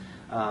fun.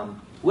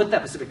 With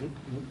that Pacific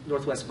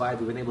Northwest vibe,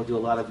 we've been able to do a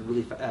lot of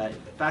really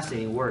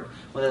fascinating work.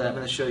 I'm going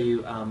to show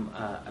you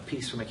a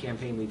piece from a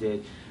campaign we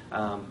did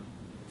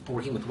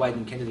working with White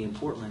and Kennedy in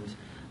Portland.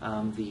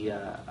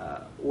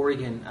 The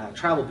Oregon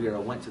Travel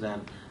Bureau went to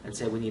them and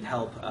said, we need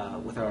help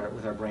with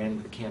our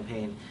brand, with the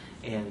campaign.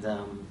 And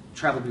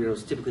travel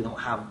bureaus typically don't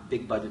have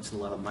big budgets and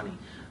a lot of money.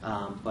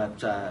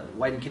 But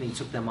White and Kennedy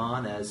took them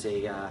on as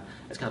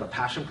kind of a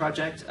passion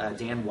project.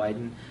 Dan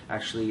Wyden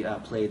actually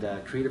played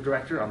creative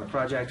director on the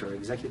project, or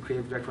executive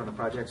creative director on the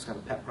project. It's kind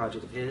of a pet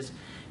project of his.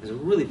 It was a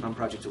really fun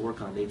project to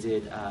work on. They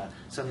did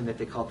something that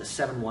they called the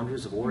 7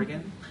 Wonders of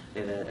Oregon.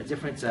 They had a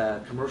different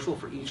commercial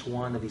for each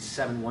one of these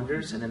 7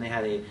 wonders, and then they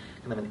had a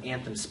kind of an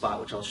anthem spot,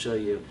 which I'll show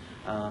you.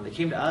 They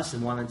came to us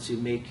and wanted to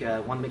make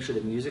sure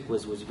the music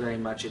was very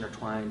much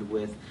intertwined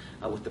with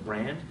the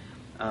brand.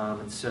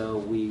 And so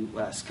we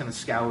kind of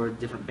scoured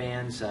different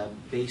bands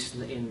based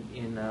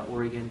in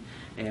Oregon,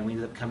 and we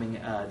ended up coming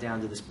down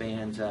to this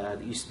band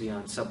that used to be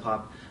on Sub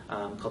Pop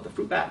called the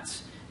Fruit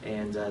Bats.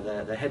 And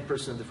the head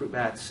person of the Fruit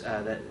Bats,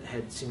 that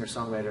head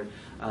singer-songwriter,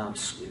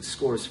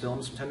 scores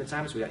films from time to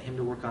time, so we got him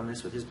to work on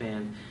this with his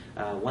band.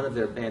 One of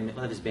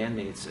his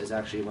bandmates is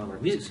actually one of our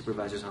music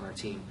supervisors on our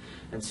team.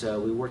 And so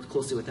we worked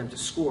closely with them to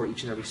score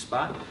each and every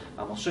spot.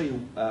 I'll show you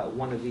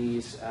one of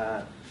these,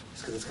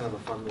 just because it's kind of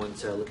a fun one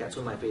to look at. It's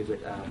one of my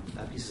favorite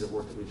pieces of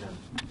work that we've done.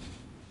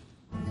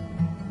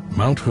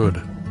 Mount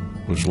Hood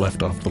was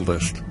left off the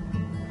list.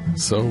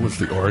 So was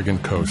the Oregon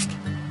coast.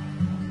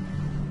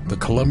 The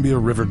Columbia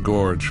River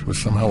Gorge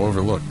was somehow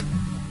overlooked,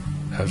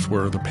 as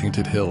were the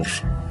Painted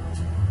Hills.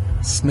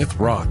 Smith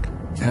Rock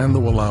and the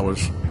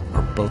Wallowas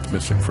are both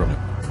missing from it.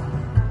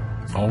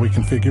 All we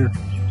can figure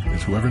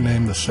is whoever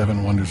named the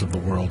 7 wonders of the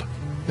world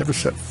never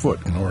set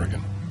foot in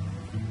Oregon.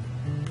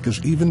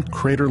 Because even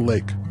Crater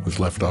Lake was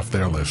left off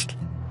their list.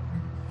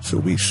 So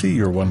we see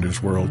your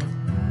wonders, world,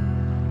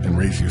 and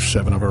raise you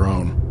 7 of our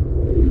own.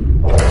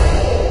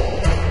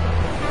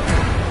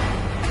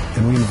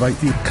 And we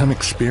invite you to come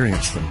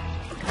experience them.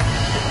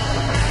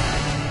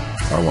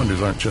 Our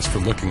wonders aren't just for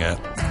looking at.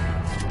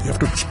 You have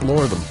to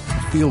explore them,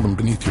 feel them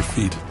beneath your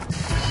feet.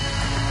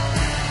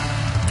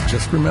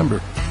 Just remember,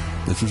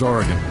 this is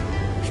Oregon,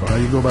 so how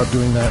you go about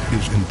doing that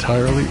is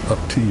entirely up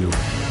to you.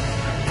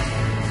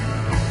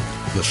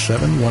 The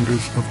 7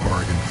 Wonders of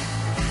Oregon.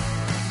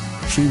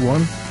 See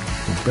one,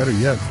 or better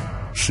yet,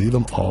 see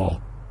them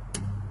all.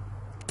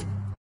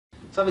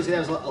 So obviously that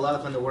was a lot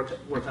of fun to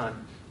work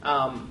on.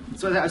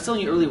 So as I was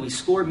telling you earlier, we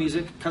score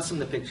music, custom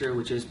the picture,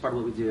 which is part of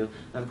what we do.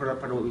 Another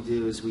part of what we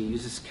do is we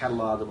use this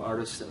catalog of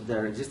artists of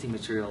their existing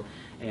material,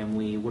 and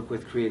we work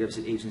with creatives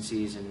at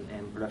agencies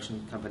and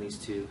production companies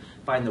to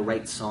find the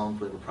right song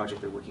for the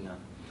project they're working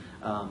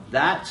on.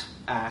 That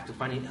act of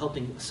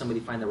helping somebody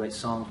find the right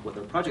song for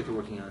the project they're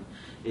working on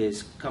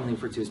is commonly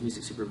referred to as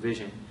music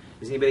supervision.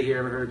 Has anybody here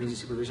ever heard of music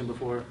supervision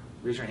before?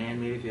 Raise your hand,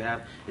 maybe, if you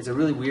have. It's a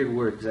really weird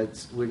word because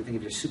it's weird to think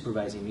of you're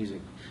supervising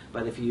music.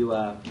 But if you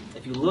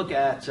look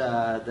at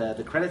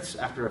the credits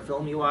after a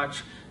film you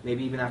watch,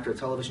 maybe even after a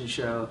television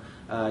show,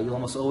 you'll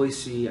almost always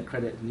see a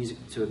credit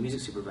to a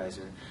music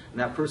supervisor. And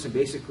that person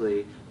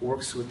basically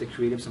works with the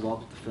creatives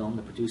involved with the film,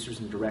 the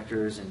producers and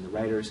directors and the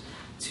writers,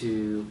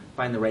 to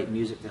find the right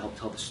music to help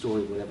tell the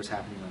story of whatever's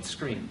happening on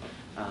screen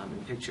in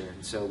the picture.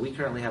 And so we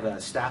currently have a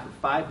staff of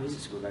 5 music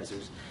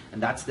supervisors, and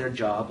that's their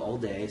job all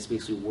day, is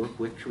basically work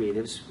with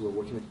creatives who are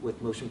working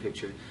with motion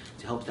picture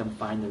to help them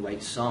find the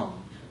right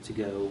song to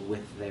go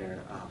with their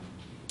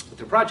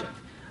project.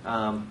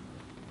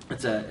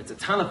 It's a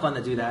ton of fun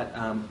to do that.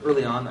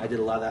 Early on, I did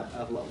a lot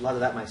of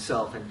that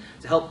myself, and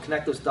to help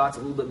connect those dots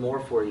a little bit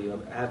more for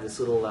you, I have this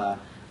little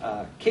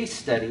case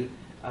study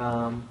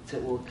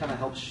that will kind of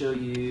help show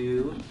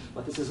you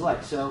what this is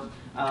like. So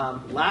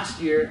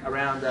last year,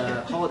 around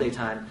holiday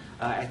time,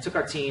 I took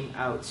our team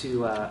out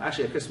to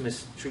actually a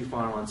Christmas tree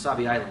farm on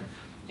Sauvie Island,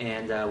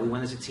 and we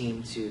went as a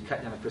team to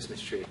cut down a Christmas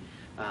tree,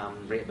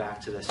 bring it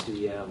back to the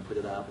studio and put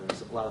it up, and it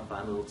was a lot of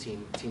fun, a little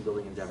team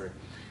building endeavor.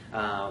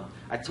 I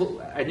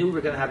knew we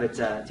were going to have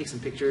it take some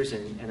pictures,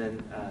 and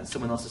then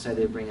someone else decided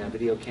they'd bring a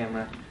video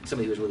camera.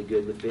 Somebody who was really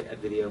good with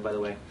video, by the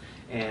way.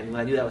 And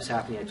when I knew that was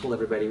happening, I told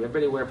everybody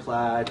wear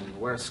plaid and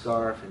wear a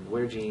scarf and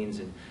wear jeans,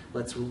 and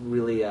let's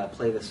really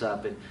play this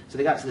up. And so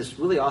they got to this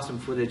really awesome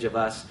footage of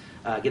us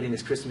getting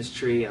this Christmas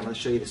tree. I'm going to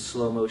show you the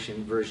slow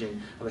motion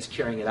version of us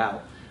carrying it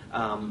out.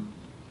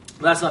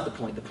 But that's not the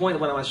point. The point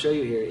of what I want to show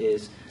you here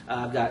is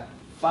I've got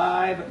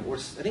five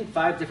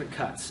different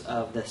cuts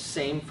of the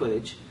same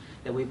footage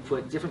that we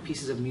put different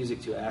pieces of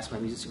music to. I asked my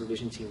music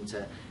supervision team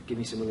to give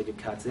me some really good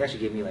cuts. They actually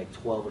gave me like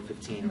 12 or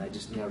 15, and I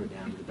just narrowed it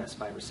down to the best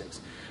 5 or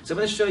 6. So I'm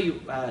going to show you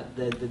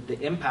the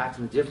impact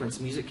and the difference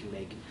music can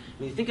make.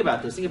 When you think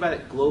about this, think about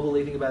it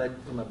globally, think about it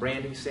from a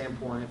branding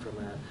standpoint, from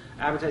an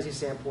advertising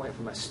standpoint,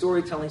 from a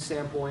storytelling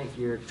standpoint, if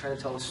you're trying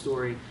to tell a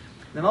story.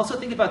 And then also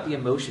think about the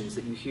emotions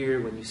that you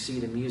hear when you see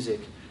the music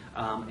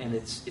and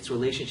its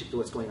relationship to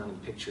what's going on in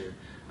the picture.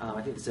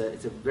 I think it's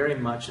a very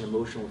much an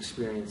emotional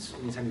experience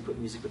anytime you put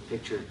music with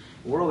picture.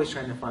 We're always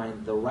trying to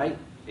find the right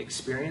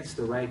experience,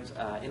 the right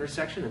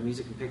intersection of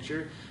music and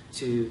picture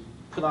to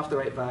put off the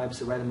right vibes,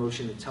 the right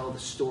emotion, to tell the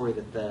story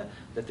that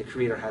the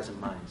creator has in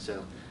mind.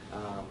 So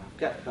I've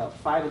got about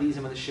 5 of these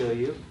I'm going to show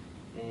you,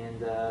 and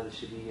this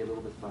should be a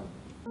little bit fun.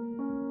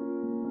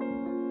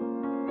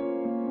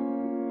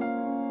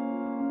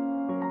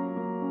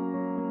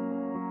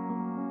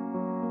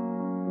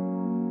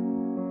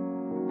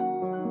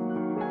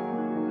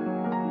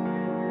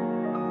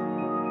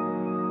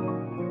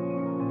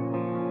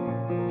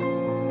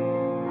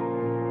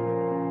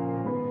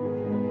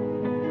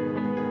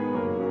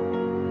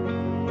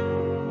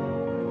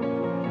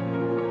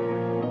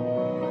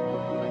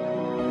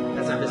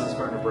 That's our business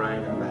partner,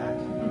 Brian, in the back.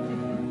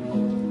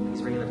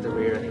 He's bringing up the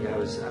rear. I think I'm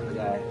the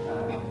guy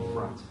up in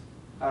front.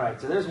 All right,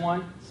 so there's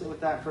one. Sit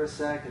with that for a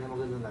sec, and then we'll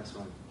go to the next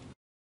one.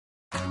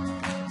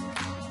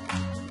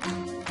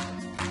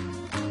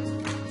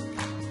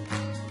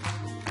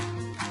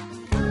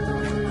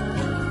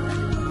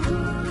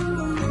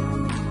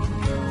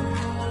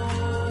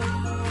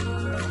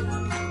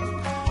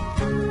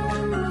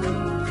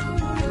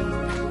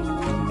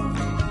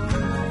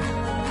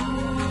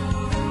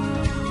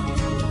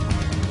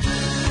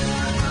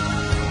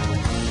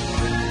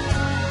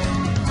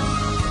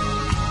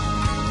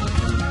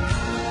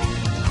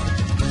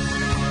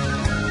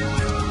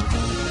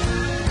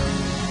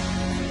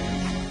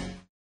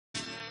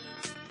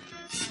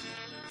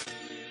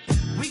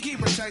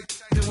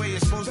 The way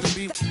it's supposed to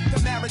be.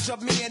 The marriage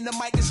of me and the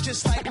mic is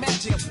just like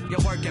magic.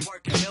 You're working,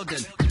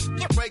 building.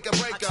 Breaker.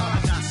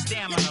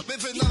 Stamina.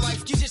 Living the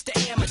life, you're just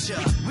an amateur.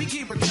 We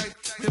keep it tight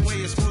the way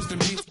it's supposed to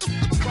be.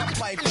 Rough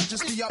life,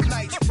 just the up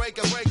night.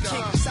 Breaker.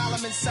 King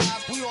Solomon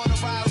size, we on a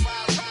ride.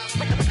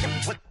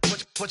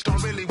 What you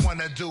really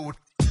wanna do?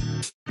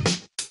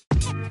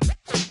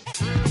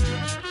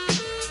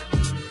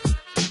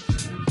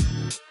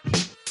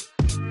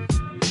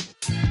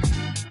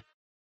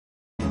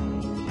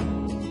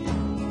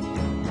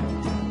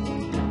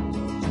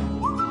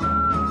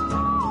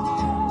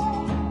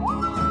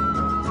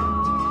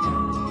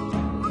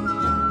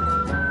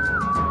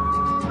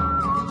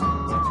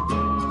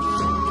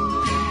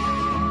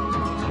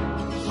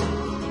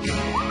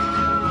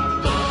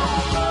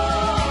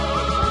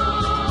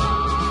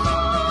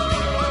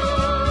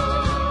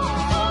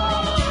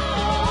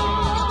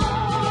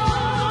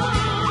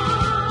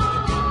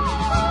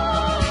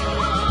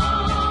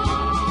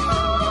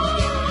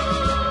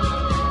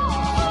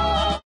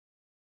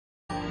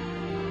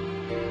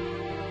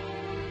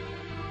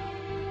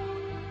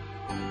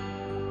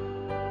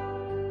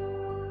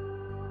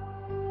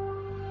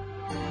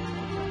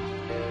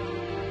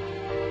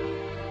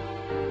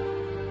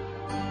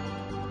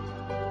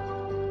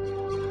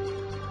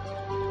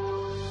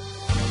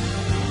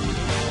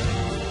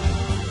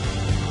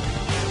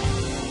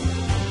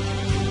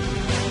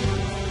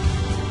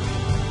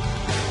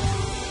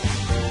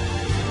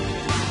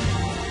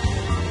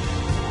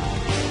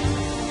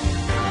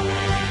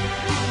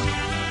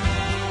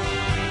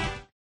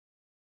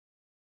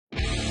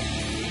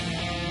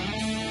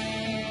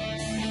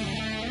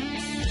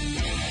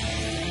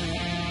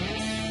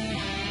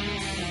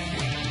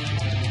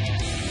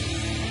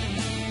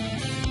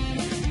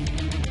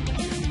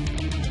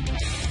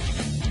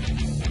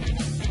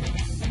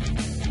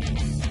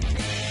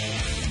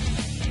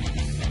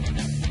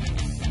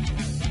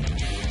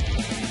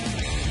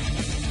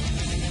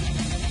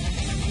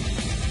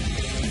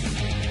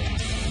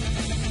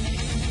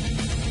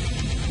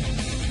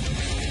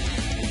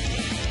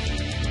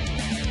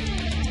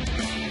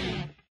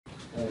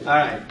 All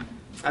right,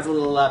 that's a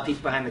little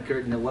peek behind the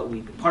curtain of what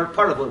we part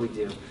of what we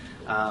do.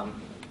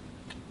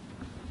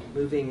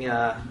 Moving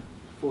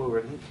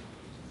forward,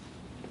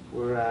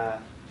 we're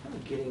kind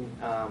of getting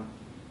kind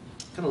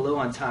of low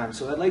on time.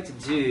 So what I'd like to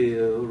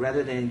do,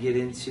 rather than get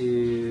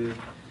into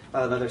a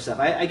lot of other stuff,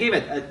 I gave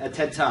a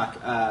TED talk,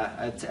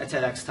 a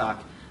TEDx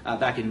talk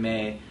back in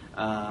May,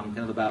 kind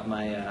of about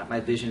my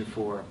vision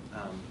for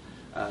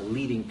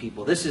leading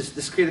people.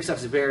 This creative stuff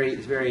is very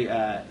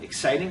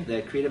exciting.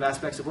 The creative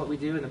aspects of what we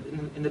do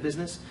in the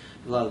business.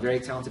 A lot of very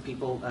talented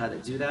people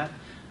that do that.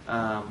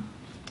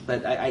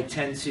 But I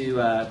tend to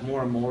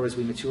more and more as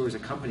we mature as a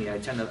company,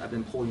 I've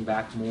been pulling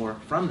back more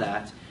from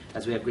that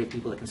as we have great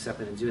people that can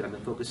step in and do it. I've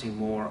been focusing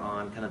more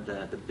on kind of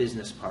the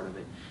business part of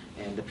it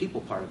and the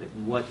people part of it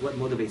and what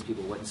motivates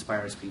people, what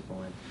inspires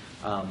people.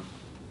 And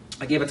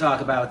I gave a talk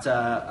about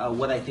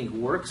what I think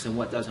works and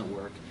what doesn't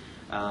work.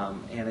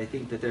 And I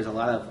think that there's a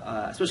lot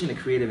of, especially in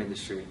the creative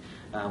industry,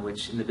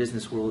 which in the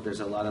business world there's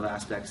a lot of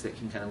aspects that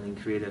can kind of lean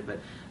creative, but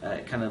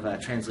it kind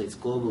of translates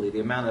globally. The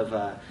amount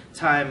of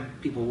time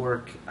people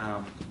work,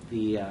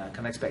 the kind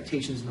of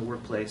expectations in the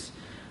workplace,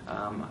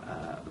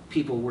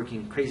 people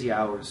working crazy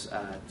hours,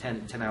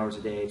 10 hours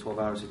a day, 12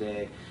 hours a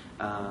day.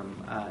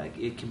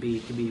 It can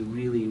be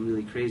really,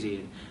 really crazy.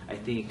 And I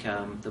think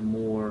the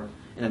more,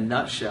 in a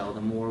nutshell,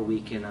 the more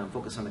we can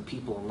focus on the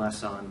people and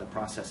less on the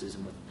processes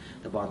and with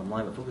the bottom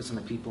line, but focus on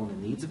the people and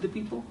the needs of the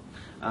people.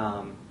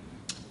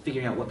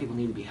 Figuring out what people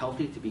need to be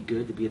healthy, to be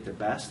good, to be at their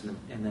best, and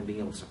then being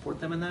able to support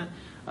them in that,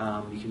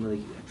 you can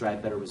really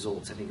drive better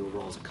results. I think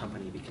overall as a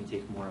company, we can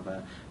take more of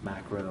a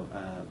macro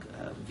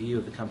view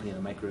of the company and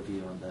a micro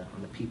view on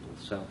the people.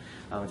 So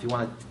if you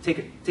want to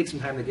take some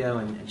time to go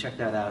and check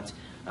that out,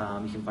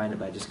 you can find it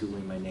by just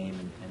Googling my name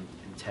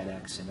and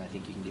TEDx, and I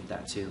think you can get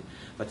that too.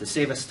 But to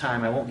save us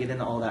time, I won't get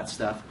into all that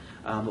stuff,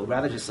 but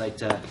rather just like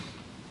to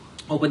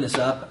open this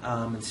up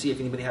and see if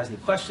anybody has any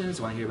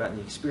questions, want to hear about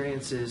any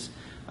experiences.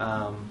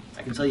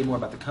 I can tell you more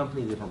about the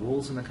company, the different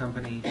roles in the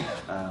company.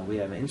 We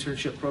have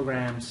internship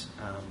programs.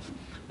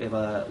 We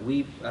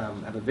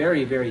have a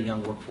very, very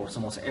young workforce.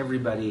 Almost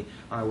everybody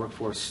on our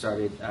workforce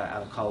started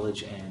out of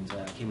college and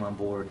came on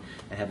board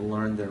and have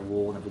learned their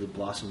role and have really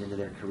blossomed into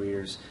their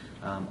careers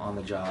on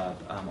the job.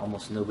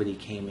 Almost nobody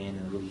came in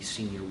a really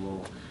senior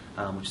role,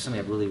 which is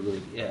something that really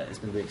has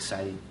been very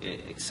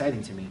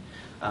exciting to me.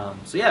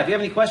 So yeah, if you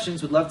have any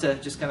questions, we'd love to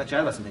just kind of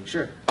chat about something.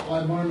 Sure.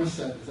 Why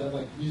Marmoset? Is that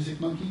like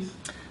Music Monkeys?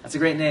 That's a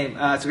great name.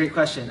 It's a great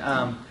question.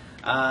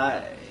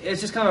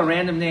 It's just kind of a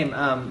random name.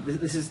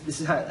 This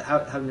is how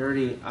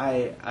nerdy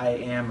I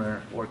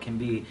am or can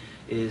be.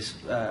 Is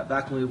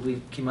back when we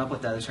came up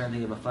with that, I was trying to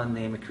think of a fun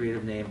name, a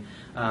creative name.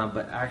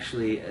 But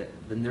actually,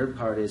 the nerd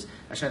part is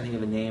I was trying to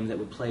think of a name that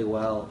would play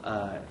well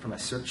from a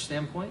search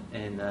standpoint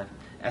and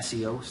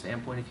SEO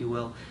standpoint, if you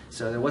will.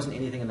 So there wasn't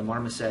anything in the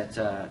Marmoset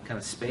kind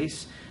of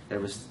space. There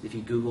was, if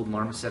you Googled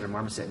Marmoset or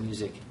Marmoset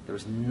music, there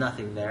was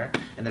nothing there,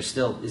 and there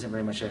still isn't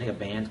very much. I think a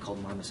band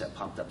called Marmoset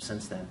popped up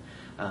since then.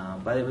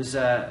 But it was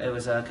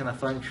a kind of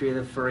fun,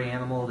 creative, furry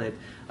animal that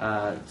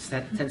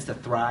tends to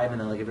thrive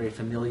in a very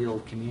familial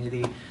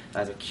community.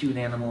 As a cute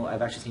animal,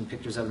 I've actually seen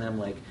pictures of them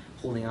like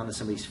holding on to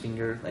somebody's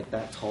finger, like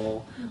that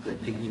tall, the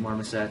pygmy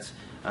marmosets.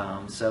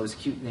 So it was a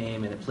cute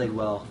name, and it played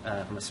well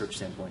from a search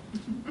standpoint.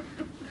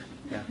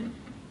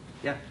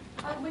 Yeah.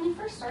 When you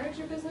first started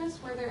your business,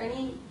 were there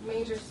any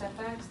major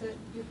setbacks that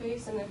you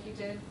faced? And if you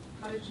did,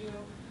 how did you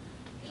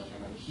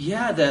overcome them?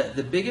 Yeah,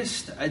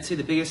 I'd say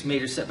the biggest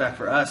major setback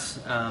for us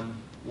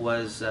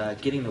was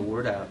getting the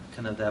word out,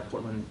 kind of that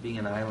Portland being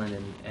an island,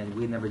 and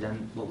we had never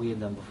done what we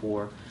had done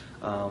before.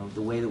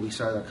 The way that we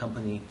started our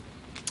company,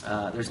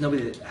 there's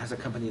nobody that has a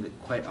company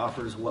that quite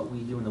offers what we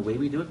do and the way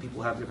we do it.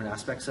 People have different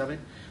aspects of it,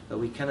 but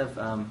we kind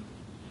of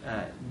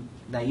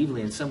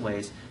naively, in some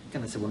ways,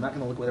 kind of said, we're not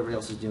going to look at what everybody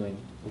else is doing.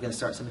 We're going to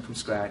start something from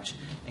scratch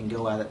and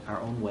go at it our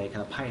own way,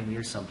 kind of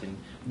pioneer something,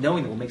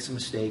 knowing that we'll make some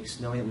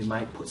mistakes, knowing that we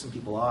might put some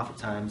people off at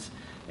times,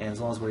 and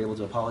as long as we're able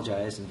to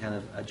apologize and kind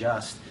of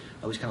adjust,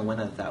 we just kind of went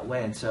at it that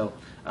way. And so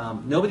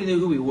nobody knew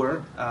who we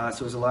were, so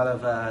it was a lot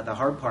of, the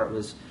hard part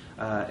was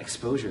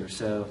exposure.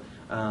 So,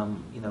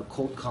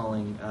 cold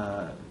calling,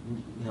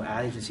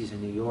 ad agencies in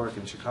New York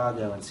and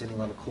Chicago and sending a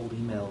lot of cold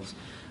emails.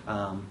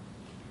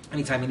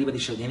 Anytime anybody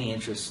showed any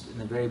interest in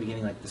the very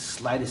beginning, like the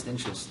slightest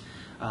interest,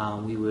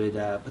 we would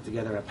put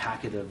together a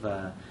packet of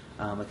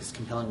like this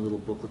compelling little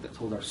booklet that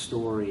told our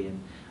story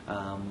and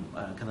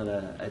kind of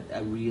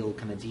a real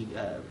kind of deep,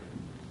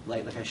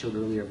 like I showed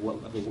earlier,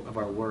 of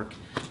our work.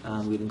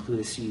 We'd include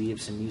a CD of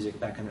some music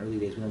back in the early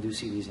days. We don't do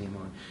CDs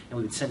anymore. And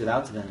we would send it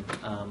out to them.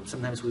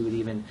 Sometimes we would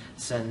even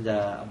send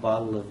a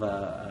bottle of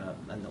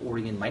an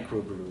Oregon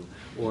microbrew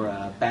or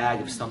a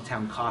bag of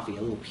Stumptown coffee,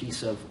 a little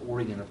piece of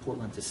Oregon or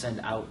Portland to send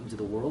out into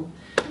the world.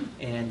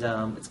 And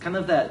it's kind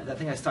of that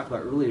thing I talked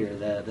about earlier,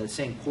 the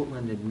saying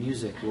Portland and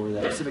music or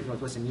the Pacific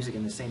Northwest and music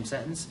in the same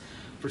sentence.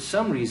 For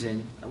some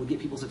reason, would get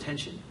people's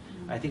attention.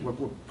 I think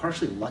we're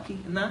partially lucky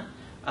in that.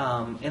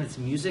 And it's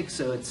music,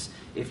 so it's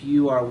if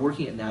you are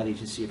working at an ad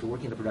agency, if you're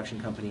working at a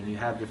production company, and you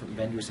have different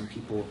vendors and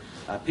people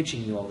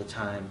pitching you all the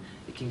time,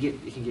 it can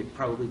get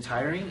probably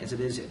tiring, as it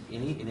is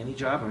in any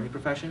job or any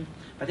profession.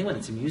 But I think when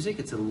it's music,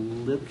 it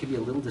can be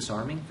a little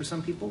disarming for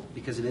some people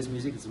because it is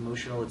music, it's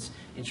emotional, it's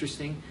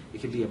interesting.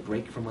 It can be a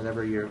break from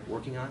whatever you're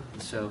working on.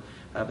 And so,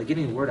 but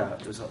getting the word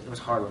out, it was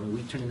hard. I mean,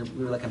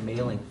 we were like a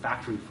mailing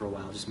factory for a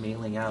while, just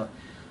mailing out.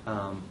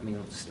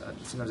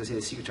 Sometimes I say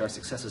the secret to our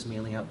success is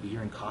mailing out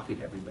beer and coffee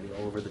to everybody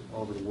all over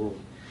the world.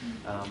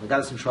 We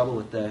got us in trouble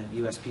with the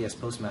USPS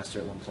postmaster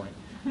at one point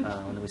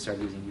when we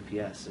started using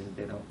UPS, and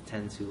they don't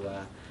tend to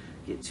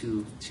get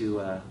too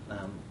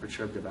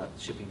perturbed about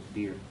shipping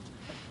beer.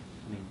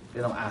 I mean,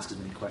 they don't ask as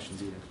many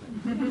questions either.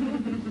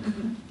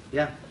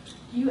 Yeah.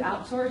 Do you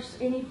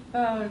outsource any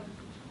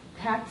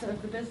parts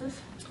of the business?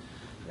 Do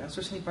you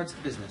outsource any parts of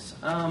the business?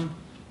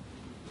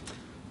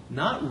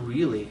 Not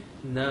really.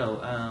 No,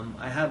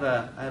 I have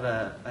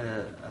a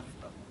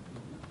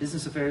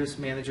business affairs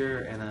manager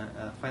and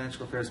a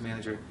financial affairs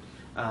manager.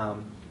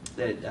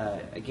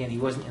 again, he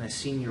wasn't in a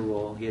senior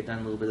role. He had done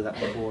a little bit of that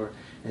before,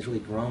 and has really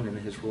grown into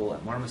his role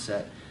at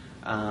Marmoset.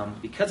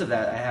 Because of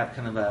that, I have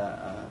kind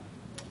of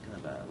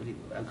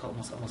I would call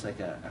it almost like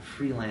a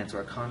freelance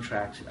or a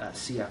contract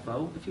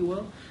CFO, if you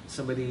will.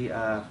 Somebody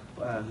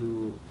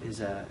who has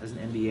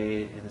an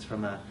MBA and is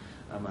from a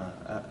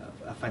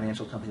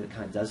financial company that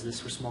kind of does this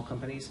for small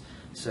companies.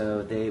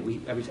 So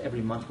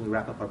every month when we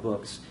wrap up our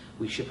books,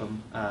 we ship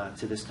them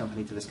to this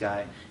company, to this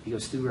guy. He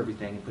goes through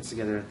everything and puts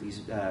together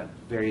these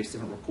various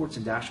different reports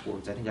and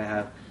dashboards. I think I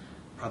have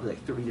probably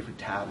like 30 different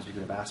tabs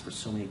because I've asked for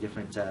so many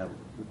different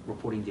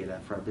reporting data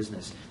for our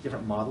business,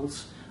 different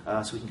models,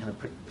 so we can kind of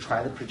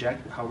try to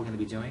project how we're going to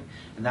be doing.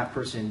 And that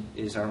person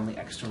is our only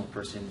external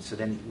person. So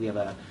then we have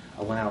a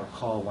 1 hour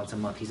call once a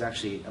month. He's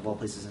actually, of all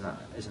places,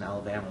 is in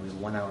Alabama. We have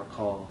a 1 hour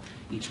call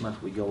each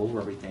month. We go over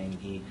everything.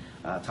 He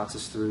talks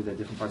us through the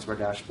different parts of our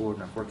dashboard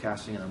and our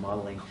forecasting and our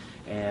modeling.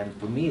 And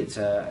for me, it's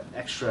an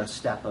extra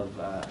step of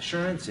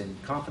assurance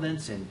and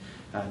confidence and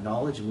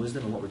knowledge and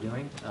wisdom in what we're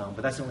doing.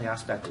 But that's the only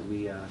aspect that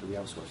we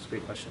outsource.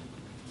 Great question.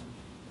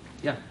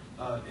 Yeah.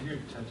 In your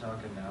TED Talk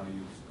and now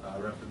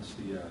you've referenced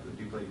the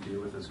people that you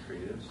deal with as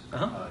creatives.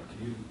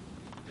 Can you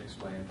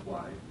explain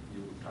why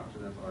you talk to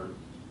them, or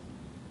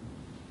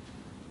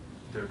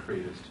they're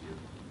creatives to you?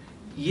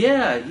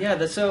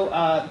 Yeah. So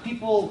the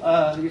people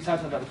you're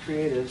talking about, the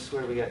creatives.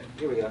 Where do we get?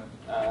 Here we go.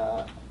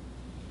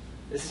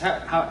 This is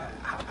how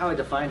I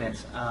define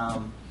it.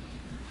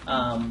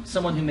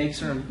 Someone who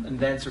makes or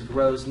invents or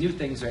grows new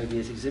things or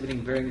ideas,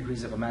 exhibiting varying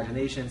degrees of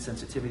imagination,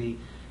 sensitivity,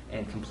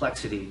 and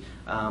complexity.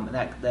 And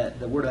that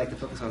the word I like to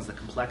focus on is the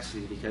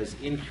complexity, because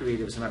in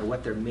creatives, no matter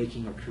what they're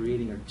making or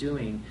creating or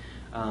doing,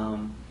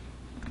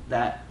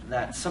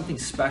 that's something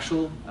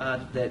special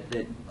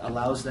that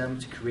allows them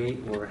to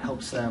create or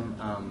helps them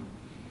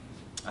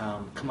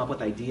come up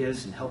with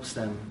ideas and helps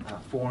them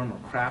form or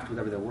craft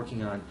whatever they're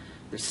working on.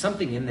 There's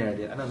something in there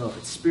that I don't know if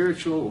it's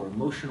spiritual or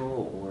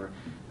emotional or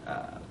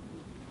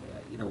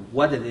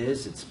what it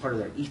is. It's part of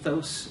their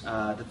ethos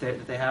that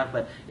they have,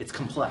 but it's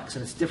complex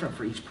and it's different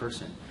for each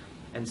person.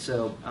 And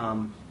so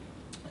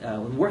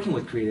when working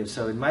with creatives,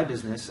 so in my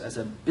business, as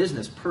a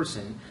business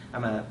person,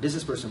 I'm a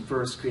business person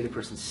first, creative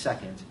person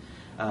second.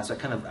 So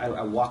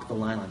I walk the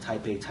line on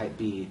type A, type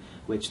B,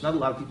 which not a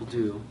lot of people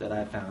do that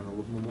I've found.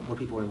 More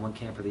people are in one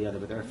camp or the other,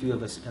 but there are a few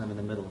of us kind of in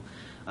the middle.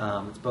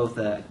 It's both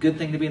a good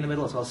thing to be in the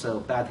middle, it's also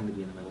a bad thing to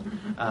be in the middle.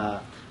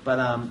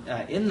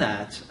 But in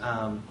that,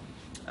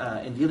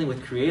 in dealing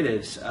with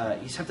creatives,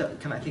 you just have to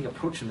kind of, I think,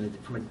 approach them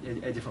from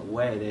a different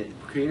way.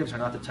 Creatives are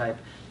not the type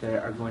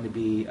that are going to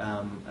be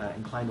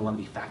inclined to want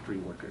to be factory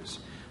workers.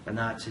 They're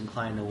not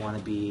inclined to want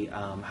to be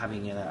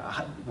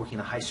working in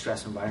a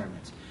high-stress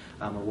environment,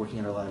 or working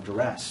under a lot of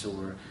duress,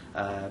 or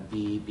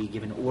be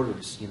given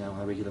orders,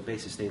 on a regular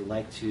basis. They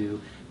like to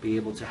be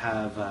able to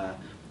have.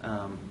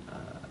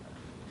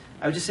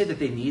 I would just say that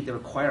they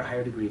require a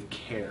higher degree of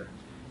care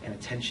and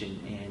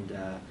attention, and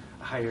a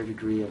higher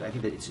degree of. I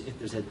think that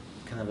there's a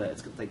kind of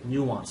it's like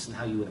nuance in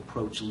how you would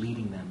approach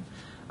leading them.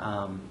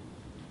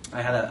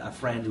 I had a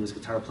friend who was a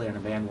guitar player in a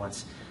band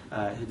once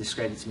who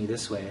described it to me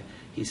this way.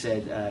 He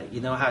said,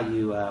 you know how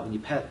you when you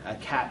pet a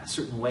cat a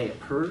certain way, it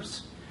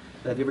purrs?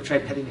 Have you ever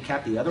tried petting the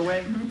cat the other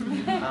way?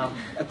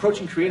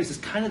 Approaching creatives is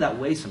kind of that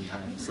way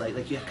sometimes.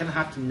 Like you kind of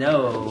have to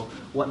know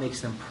what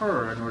makes them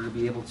purr in order to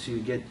be able to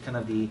get kind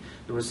of the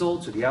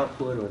results or the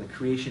output or the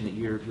creation that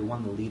you're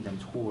wanting to lead them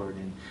toward.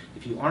 And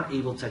if you aren't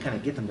able to kind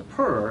of get them to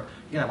purr,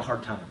 you're going to have a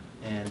hard time.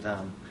 And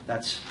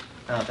that's,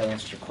 I don't know if that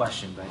answers your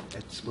question, but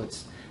it's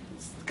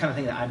the kind of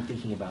thing that I'm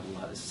thinking about a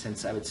lot,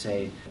 since I would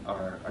say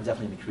are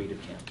definitely in the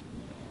creative camp.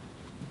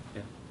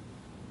 Yeah.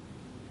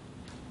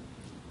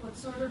 What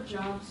sort of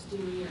jobs do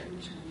your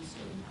interns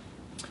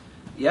do?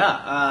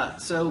 Yeah,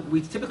 so we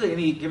typically,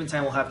 any given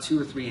time, will have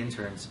 2 or 3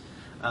 interns.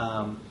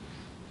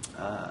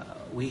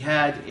 We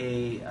had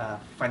a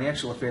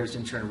financial affairs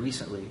intern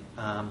recently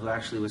who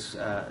actually was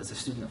as a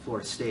student at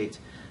Florida State.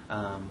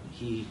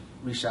 He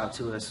reached out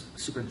to us,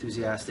 super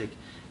enthusiastic,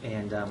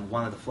 and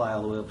wanted to fly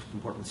all the way up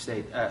from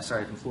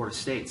from Florida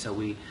State. So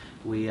we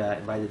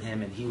invited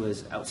him, and he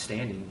was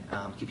outstanding.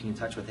 Keeping in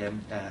touch with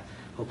him,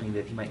 hoping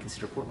that he might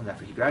consider Portland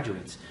after he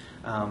graduates.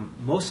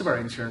 Most of our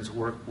interns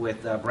work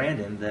with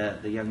Brandon,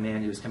 the young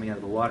man who was coming out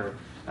of the water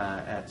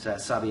at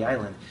Sabi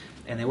Island,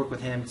 and they work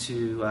with him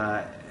to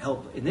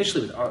help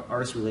initially with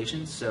artist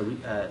relations. So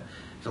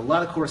there's a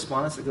lot of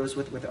correspondence that goes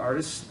with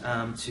artists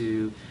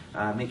to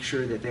make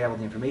sure that they have all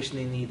the information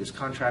they need. There's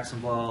contracts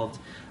involved.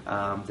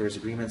 There's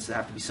agreements that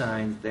have to be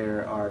signed.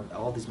 There are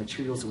all these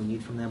materials that we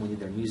need from them. We need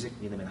their music.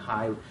 We need them in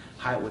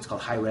what's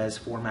called high-res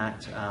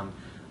format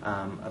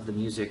of the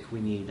music. We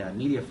need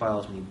media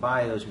files. We need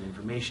bios. We need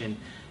information.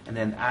 And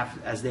then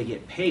as they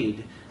get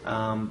paid,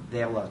 they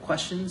have a lot of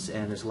questions,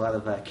 and there's a lot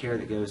of care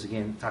that goes,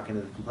 again, talking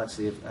to the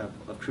complexity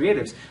of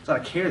creatives, there's a lot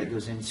of care that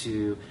goes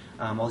into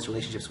all these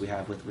relationships we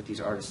have with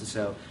these artists. And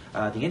so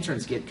the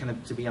interns get kind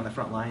of to be on the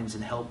front lines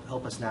and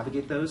help us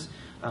navigate those,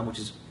 which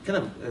is kind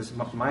of, as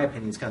my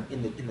opinion, is kind of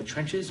in the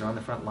trenches or on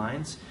the front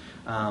lines.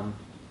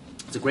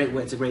 It's a great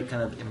way. It's a great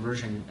kind of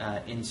immersion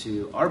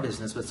into our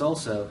business, but it's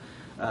also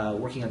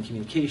working on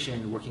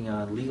communication, working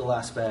on legal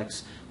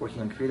aspects,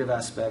 working on creative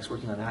aspects,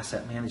 working on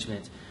asset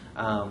management.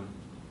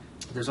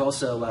 There's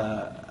also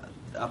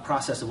a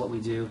process of what we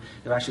do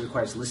that actually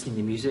requires listening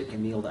to music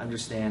and being able to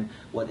understand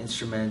what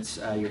instruments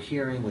you're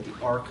hearing, what the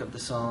arc of the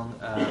song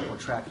or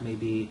track may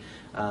be,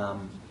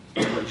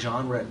 what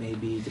genre it may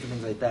be, different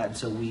things like that. And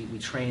so we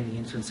train the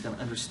interns to kind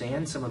of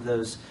understand some of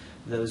those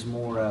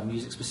more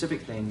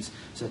music-specific things,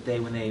 so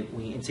that when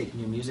we intake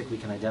new music, we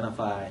can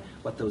identify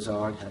what those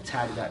are, kind of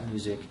tag that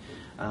music.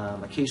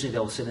 Occasionally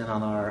they'll sit in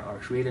on our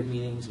creative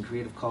meetings and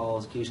creative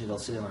calls. Occasionally they'll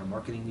sit in on our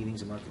marketing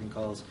meetings and marketing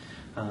calls,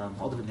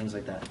 all different things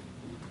like that.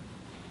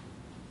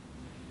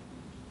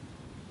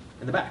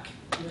 In the back.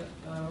 Yeah.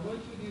 What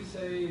would you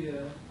say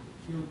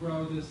your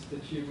proudest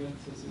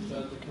achievements as you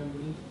started the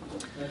company?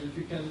 And if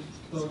you can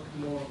talk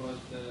more about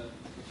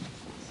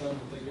some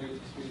of the great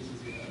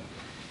experiences you had.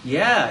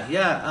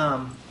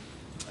 Yeah.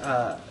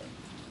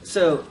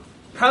 So,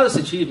 proudest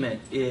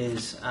achievement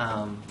is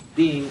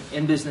being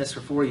in business for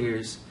 4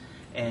 years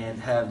and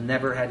have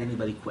never had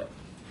anybody quit.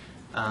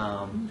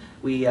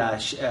 We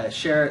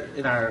share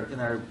in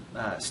our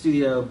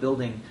studio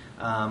building.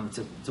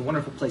 It's a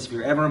wonderful place. If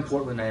you're ever in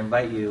Portland, I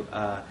invite you.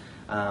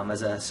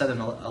 As a Southern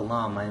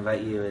alum, I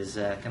invite you as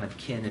kind of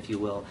kin, if you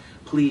will.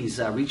 Please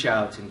reach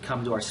out and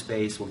come to our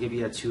space. We'll give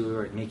you a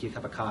tour and make you a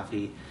cup of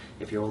coffee.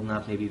 If you're old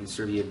enough, maybe even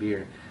serve you a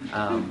beer.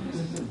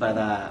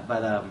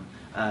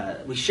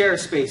 We share a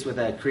space with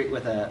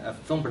a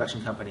film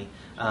production company,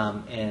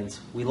 and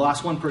we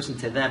lost one person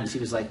to them because he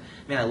was like,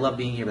 "Man, I love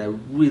being here, but I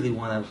really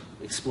want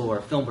to explore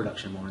film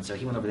production more." And so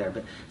he went over there.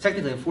 But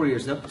technically, in 4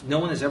 years, no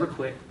one has ever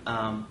quit,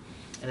 and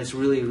it's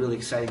really, really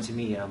exciting to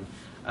me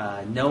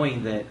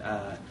knowing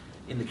that.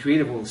 In the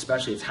creative world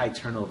especially, it's high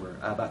turnover,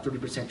 about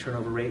 30%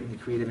 turnover rate in the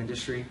creative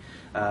industry.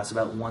 So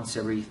about once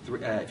every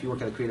if you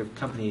work at a creative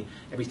company,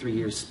 every 3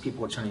 years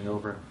people are turning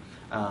over.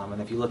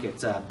 And if you look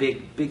at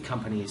big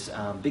companies,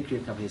 big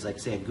creative companies like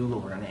say at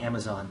Google or on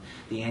Amazon,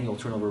 the annual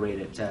turnover rate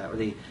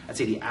I'd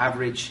say the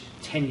average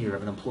tenure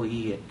of an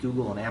employee at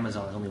Google and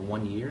Amazon is only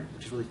 1 year,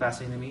 which is really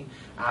fascinating to me.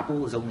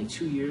 Apple is only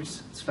 2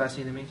 years. It's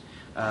fascinating to me.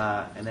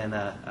 And then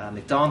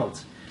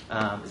McDonald's.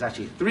 Is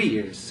actually 3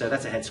 years, so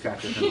that's a head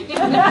scratcher for me.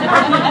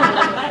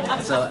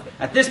 So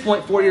at this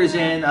point, 4 years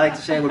in, I like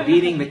to say we're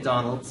beating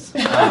McDonald's.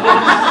 But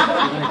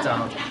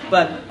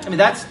I mean,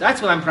 that's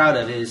what I'm proud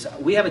of. Is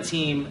we have a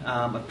team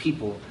of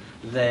people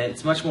that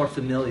it's much more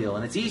familial,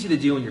 and it's easy to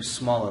do when you're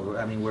smaller.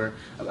 I mean, we're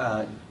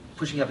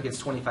pushing up against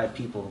 25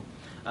 people.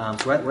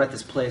 So we're at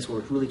this place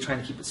where we're really trying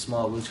to keep it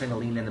small. We're really trying to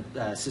lean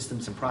into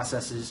systems and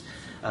processes,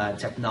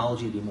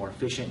 technology to be more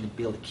efficient and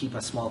be able to keep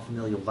a small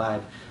familial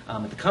vibe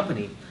at the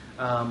company.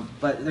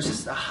 But there's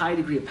just a high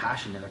degree of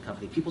passion in our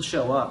company. People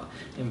show up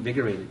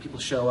invigorated. People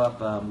show up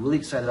really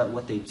excited about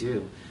what they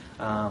do.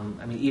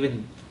 I mean,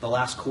 even the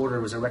last quarter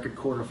was a record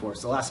quarter for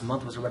us. The last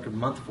month was a record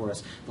month for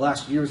us. The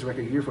last year was a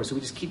record year for us. So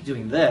we just keep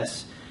doing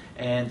this.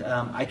 And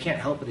I can't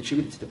help but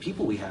attribute it to the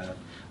people we have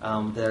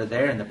that are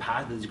there and the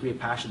degree of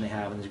passion they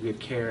have and the degree of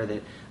care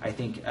that I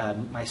think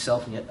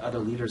myself and other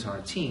leaders on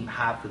our team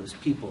have for those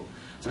people.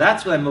 So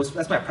that's what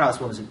that's my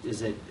proudest moment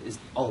is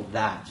all of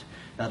that.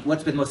 Now,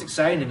 what's been most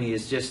exciting to me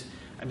is just,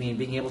 I mean,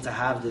 being able to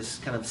have this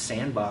kind of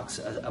sandbox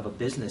of a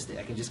business that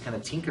I can just kind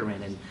of tinker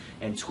in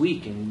and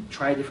tweak and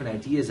try different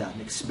ideas out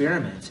and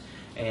experiment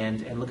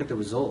and look at the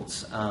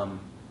results.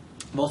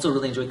 I've also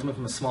really enjoyed coming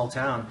from a small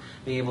town,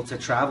 being able to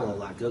travel a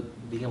lot,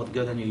 being able to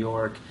go to New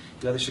York,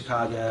 go to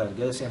Chicago, and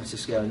go to San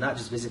Francisco, and not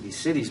just visit these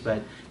cities,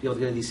 but be able to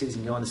go to these cities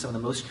and go into some of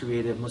the most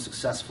creative, most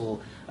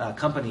successful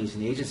companies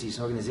and agencies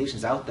and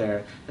organizations out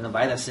there and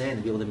invite us in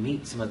and be able to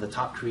meet some of the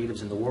top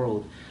creatives in the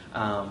world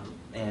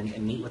and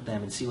meet with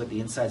them and see what the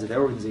insides of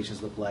their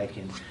organizations look like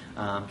and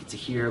get to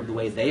hear the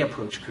way they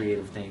approach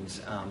creative things.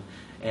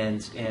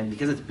 And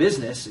because it's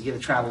business, you get to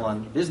travel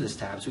on business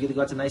tabs. We get to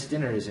go out to nice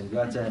dinners and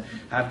go out to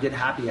have good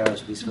happy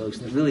hours with these folks.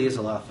 And it really is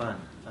a lot of fun,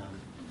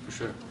 for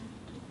sure.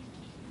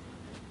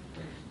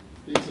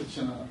 Being such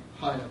a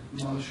high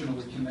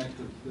emotionally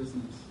connected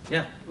business.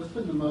 Yeah. What's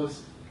been the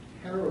most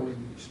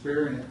harrowing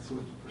experience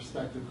with a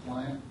prospective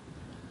client?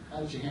 How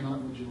did you handle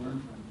it? What did you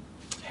learn from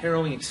it?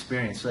 Harrowing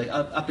experience, like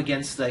up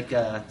against like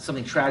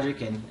something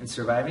tragic and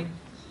surviving?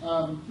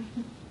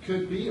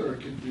 Could be, or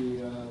it could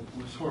be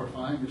was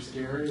horrifying or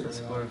scary. Or,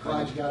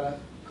 horrifying.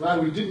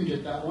 Glad we didn't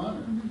get that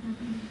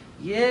one.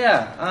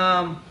 Yeah.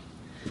 I'm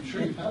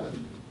sure you've had it.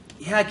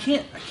 Yeah, I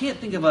can't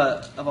think of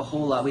a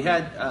whole lot. We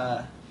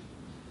had,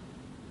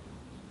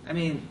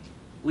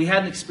 we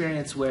had an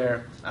experience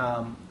where,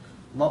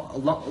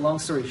 long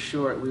story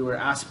short, we were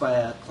asked by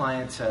a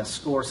client to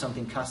score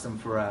something custom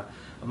for a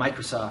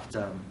Microsoft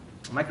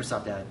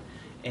ad,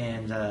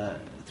 and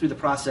through the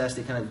process,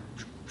 they kind of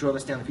drove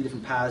us down a few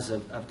different paths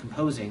of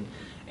composing,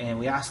 and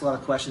we asked a lot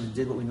of questions and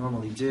did what we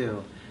normally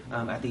do.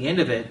 At the end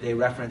of it, they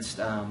referenced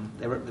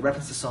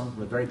a song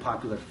from a very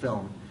popular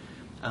film,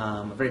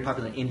 a very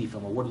popular indie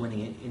film,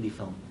 award-winning indie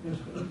film.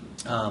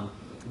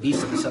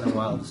 Beasts of the Southern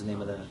Wild is the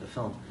name of the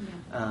film.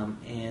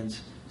 And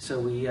so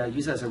we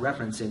use that as a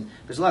reference, and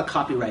there's a lot of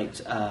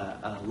copyright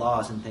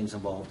laws and things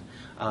involved.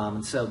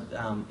 And so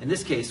in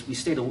this case, we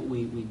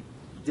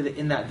did it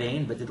in that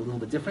vein, but did a little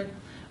bit different.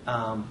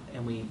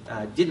 And we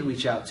didn't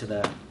reach out to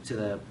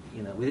the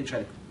we didn't try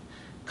to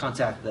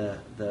contact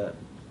the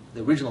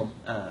original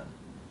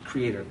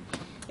creator.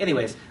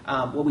 Anyways,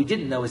 what we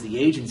didn't know is the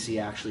agency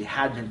actually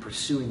had been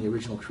pursuing the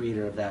original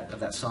creator of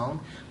that song,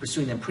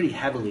 pursuing them pretty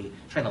heavily,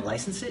 trying to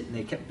license it, and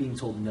they kept being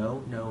told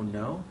no, no,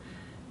 no.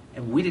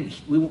 And we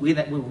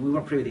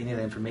weren't privy to any of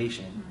that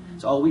information.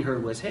 So all we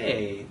heard was,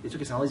 hey, they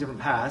took us on all these different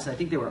paths, and I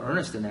think they were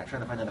earnest in that,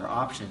 trying to find other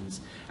options.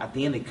 At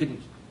the end, they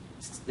couldn't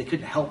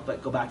help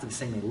but go back to the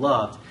thing they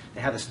loved.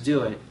 They had us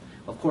do it.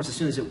 Of course, as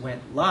soon as it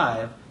went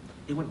live,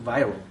 it went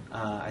viral.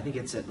 I think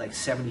it's at like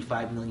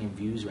 75 million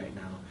views right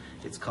now.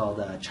 It's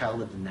called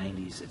Child of the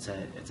 90s. It's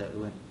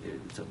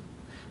a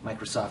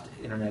Microsoft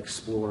Internet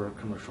Explorer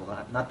commercial.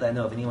 Not that I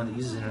know of anyone that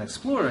uses Internet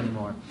Explorer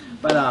anymore,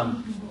 but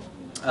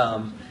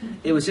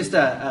it was just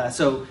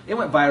so it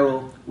went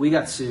viral. We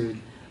got sued.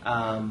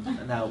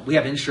 Now we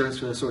have insurance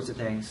for those sorts of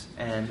things,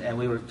 and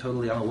we were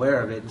totally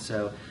unaware of it. And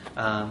so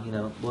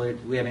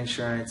we have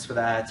insurance for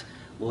that.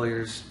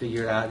 Lawyers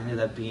figured out. Ended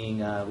up being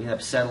we ended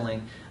up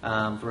settling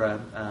for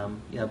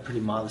a pretty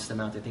modest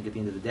amount, I think, at the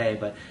end of the day.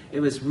 But it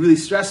was really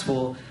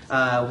stressful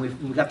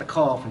when we got the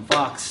call from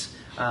Fox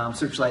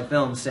Searchlight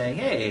Films saying,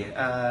 "Hey,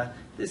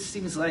 this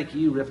seems like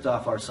you ripped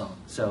off our song."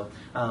 So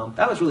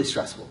that was really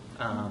stressful.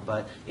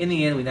 But in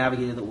the end, we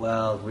navigated it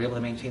well. We were able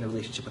to maintain a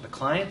relationship with the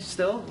client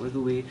still,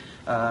 who we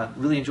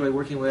really enjoy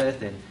working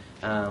with, and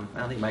I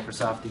don't think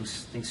Microsoft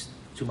thinks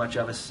too much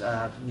of us,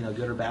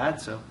 good or bad.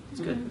 So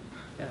it's good.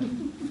 Yeah.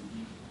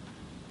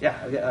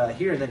 Yeah,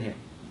 here and then here.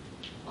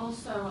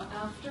 Also,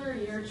 after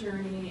your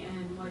journey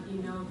and what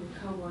you know of your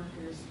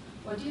coworkers,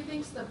 what do you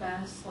think is the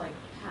best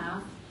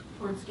path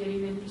towards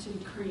getting into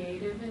the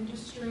creative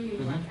industry,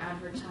 like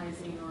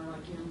advertising or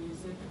like your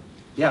music?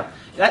 Yeah,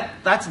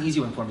 that's an easy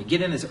one for me.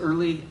 Get in as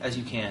early as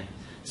you can.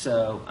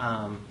 So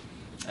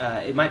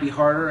it might be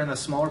harder in a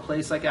smaller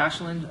place like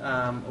Ashland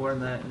or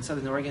in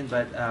Southern Oregon,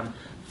 but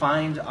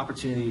find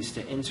opportunities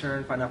to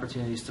intern, find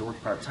opportunities to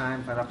work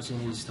part-time, find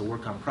opportunities to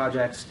work on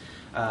projects.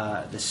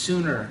 The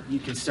sooner you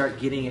can start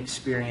getting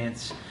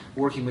experience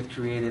working with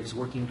creatives,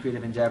 working in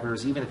creative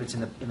endeavors, even if it's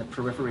in the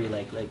periphery,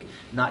 like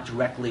not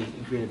directly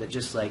in creative, but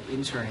just like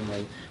interning,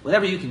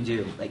 whatever you can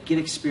do, get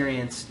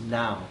experience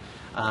now.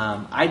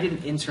 I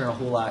didn't intern a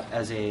whole lot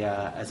as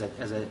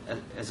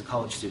a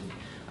college student,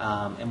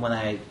 and when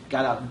I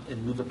got out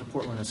and moved up to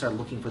Portland and started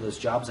looking for those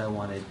jobs I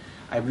wanted,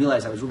 I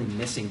realized I was really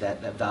missing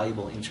that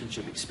valuable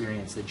internship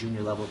experience, the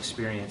junior level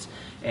experience.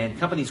 And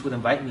companies would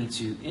invite me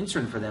to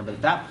intern for them, but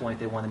at that point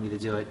they wanted me to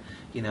do it,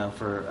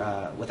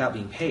 without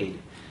being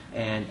paid.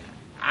 And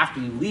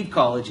after you leave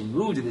college and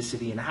move to the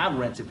city and have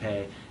rent to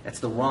pay, that's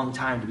the wrong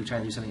time to be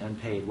trying to do something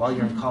unpaid. While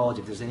you're in college,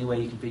 if there's any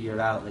way you can figure it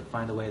out,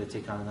 find a way to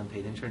take on an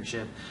unpaid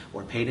internship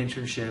or paid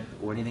internship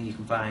or anything you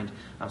can find.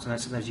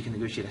 Sometimes you can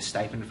negotiate a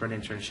stipend for an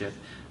internship,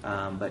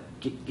 but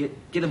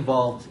get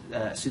involved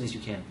as soon as you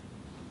can.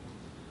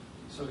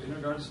 So in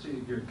regards to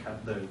your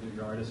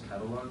artist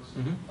catalogs,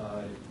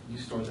 you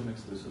store them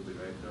exclusively,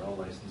 right? They're all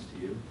licensed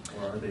to you,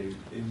 or are they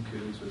in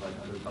cahoots with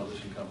other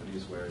publishing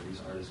companies where these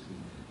artists can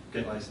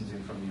get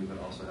licensing from you, but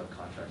also have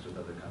contracts with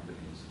other companies?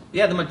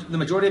 Yeah, the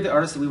majority of the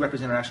artists that we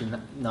represent are actually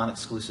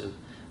non-exclusive,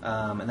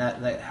 and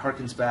that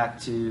harkens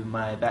back to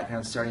my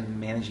background starting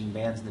managing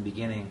bands in the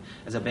beginning.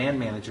 As a band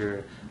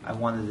manager, I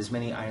wanted as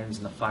many irons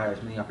in the fire,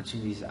 as many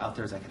opportunities out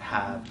there as I could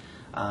have.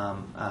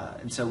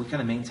 And so we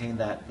kind of maintain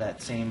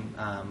that same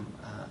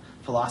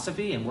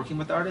philosophy in working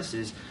with artists.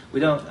 Is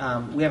we have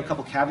a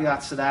couple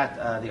caveats to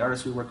that. The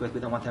artists we work with, we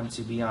don't want them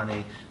to be on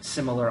a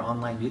similar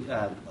online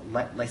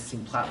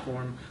licensing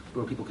platform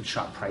where people could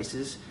shop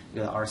prices. You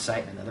go to our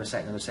site and another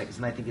site and another site, because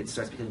then I think it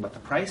starts becoming about the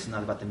price and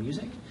not about the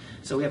music.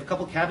 So we have a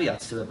couple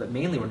caveats to it, but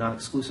mainly we're not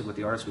exclusive with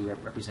the artists we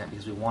represent,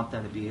 because we want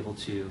them to be able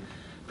to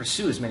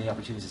pursue as many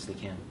opportunities as they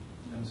can.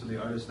 And so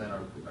the artists then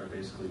are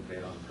basically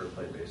paid on a per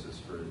play basis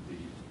for the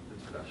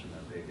production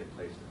that they get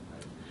placed in,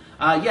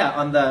 right? Yeah,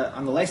 on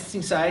the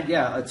licensing side,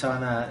 yeah, it's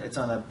on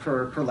a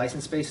per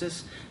license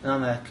basis. And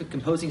on the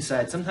composing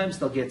side, sometimes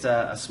they'll get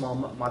a small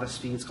modest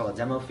fee. It's called a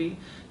demo fee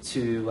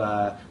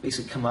to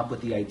basically come up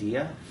with the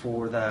idea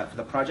for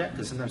the project,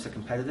 because sometimes they're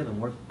competitive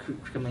and we're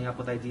coming up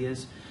with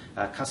ideas,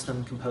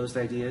 custom composed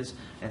ideas,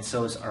 and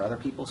so is our other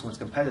people. So when it's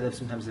competitive,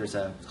 sometimes it's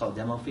called a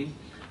demo fee.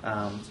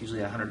 It's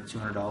usually $100 to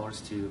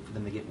 $200 for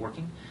them to get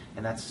working,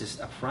 and that's just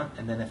up front.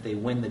 And then if they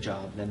win the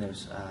job, then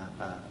there's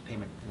a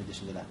payment in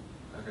addition to that.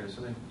 Okay,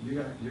 so then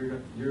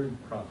your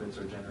profits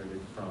are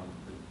generated from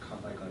on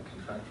a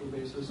contractual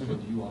basis, or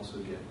do you also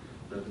get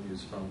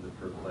revenues from the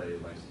per play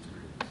license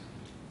agreements?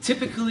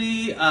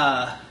 Typically,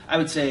 I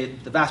would say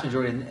the vast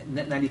majority,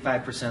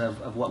 95%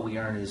 of what we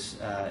earn is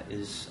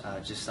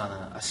just on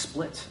a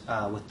split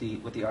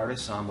with the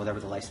artists on whatever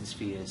the license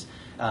fee is.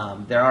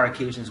 There are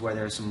occasions where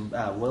there are some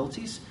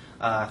royalties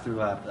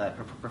through a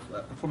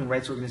performing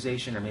rights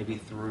organization, or maybe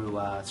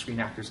through Screen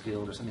Actors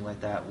Guild or something like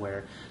that,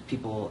 where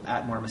people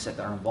at Marmoset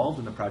that are involved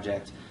in the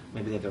project,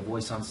 maybe they have their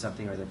voice on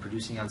something, or they're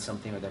producing on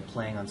something, or they're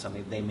playing on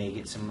something, they may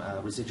get some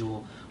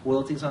residual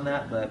royalties on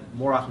that, but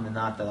more often than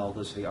not, that all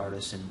goes to the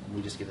artists, and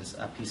we just get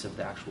a piece of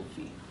the actual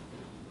fee.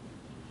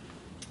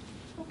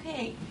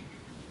 Okay.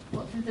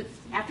 Well, since it's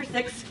after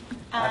 6,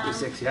 After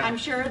 6, yeah. I'm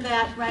sure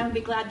that Ryan would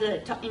be glad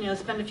to talk,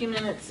 spend a few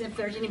minutes if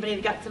there's anybody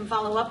that got some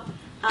follow-up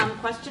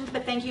questions.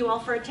 But thank you all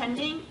for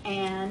attending,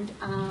 and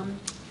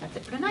that's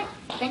it for tonight.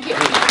 Thank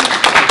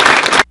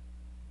you.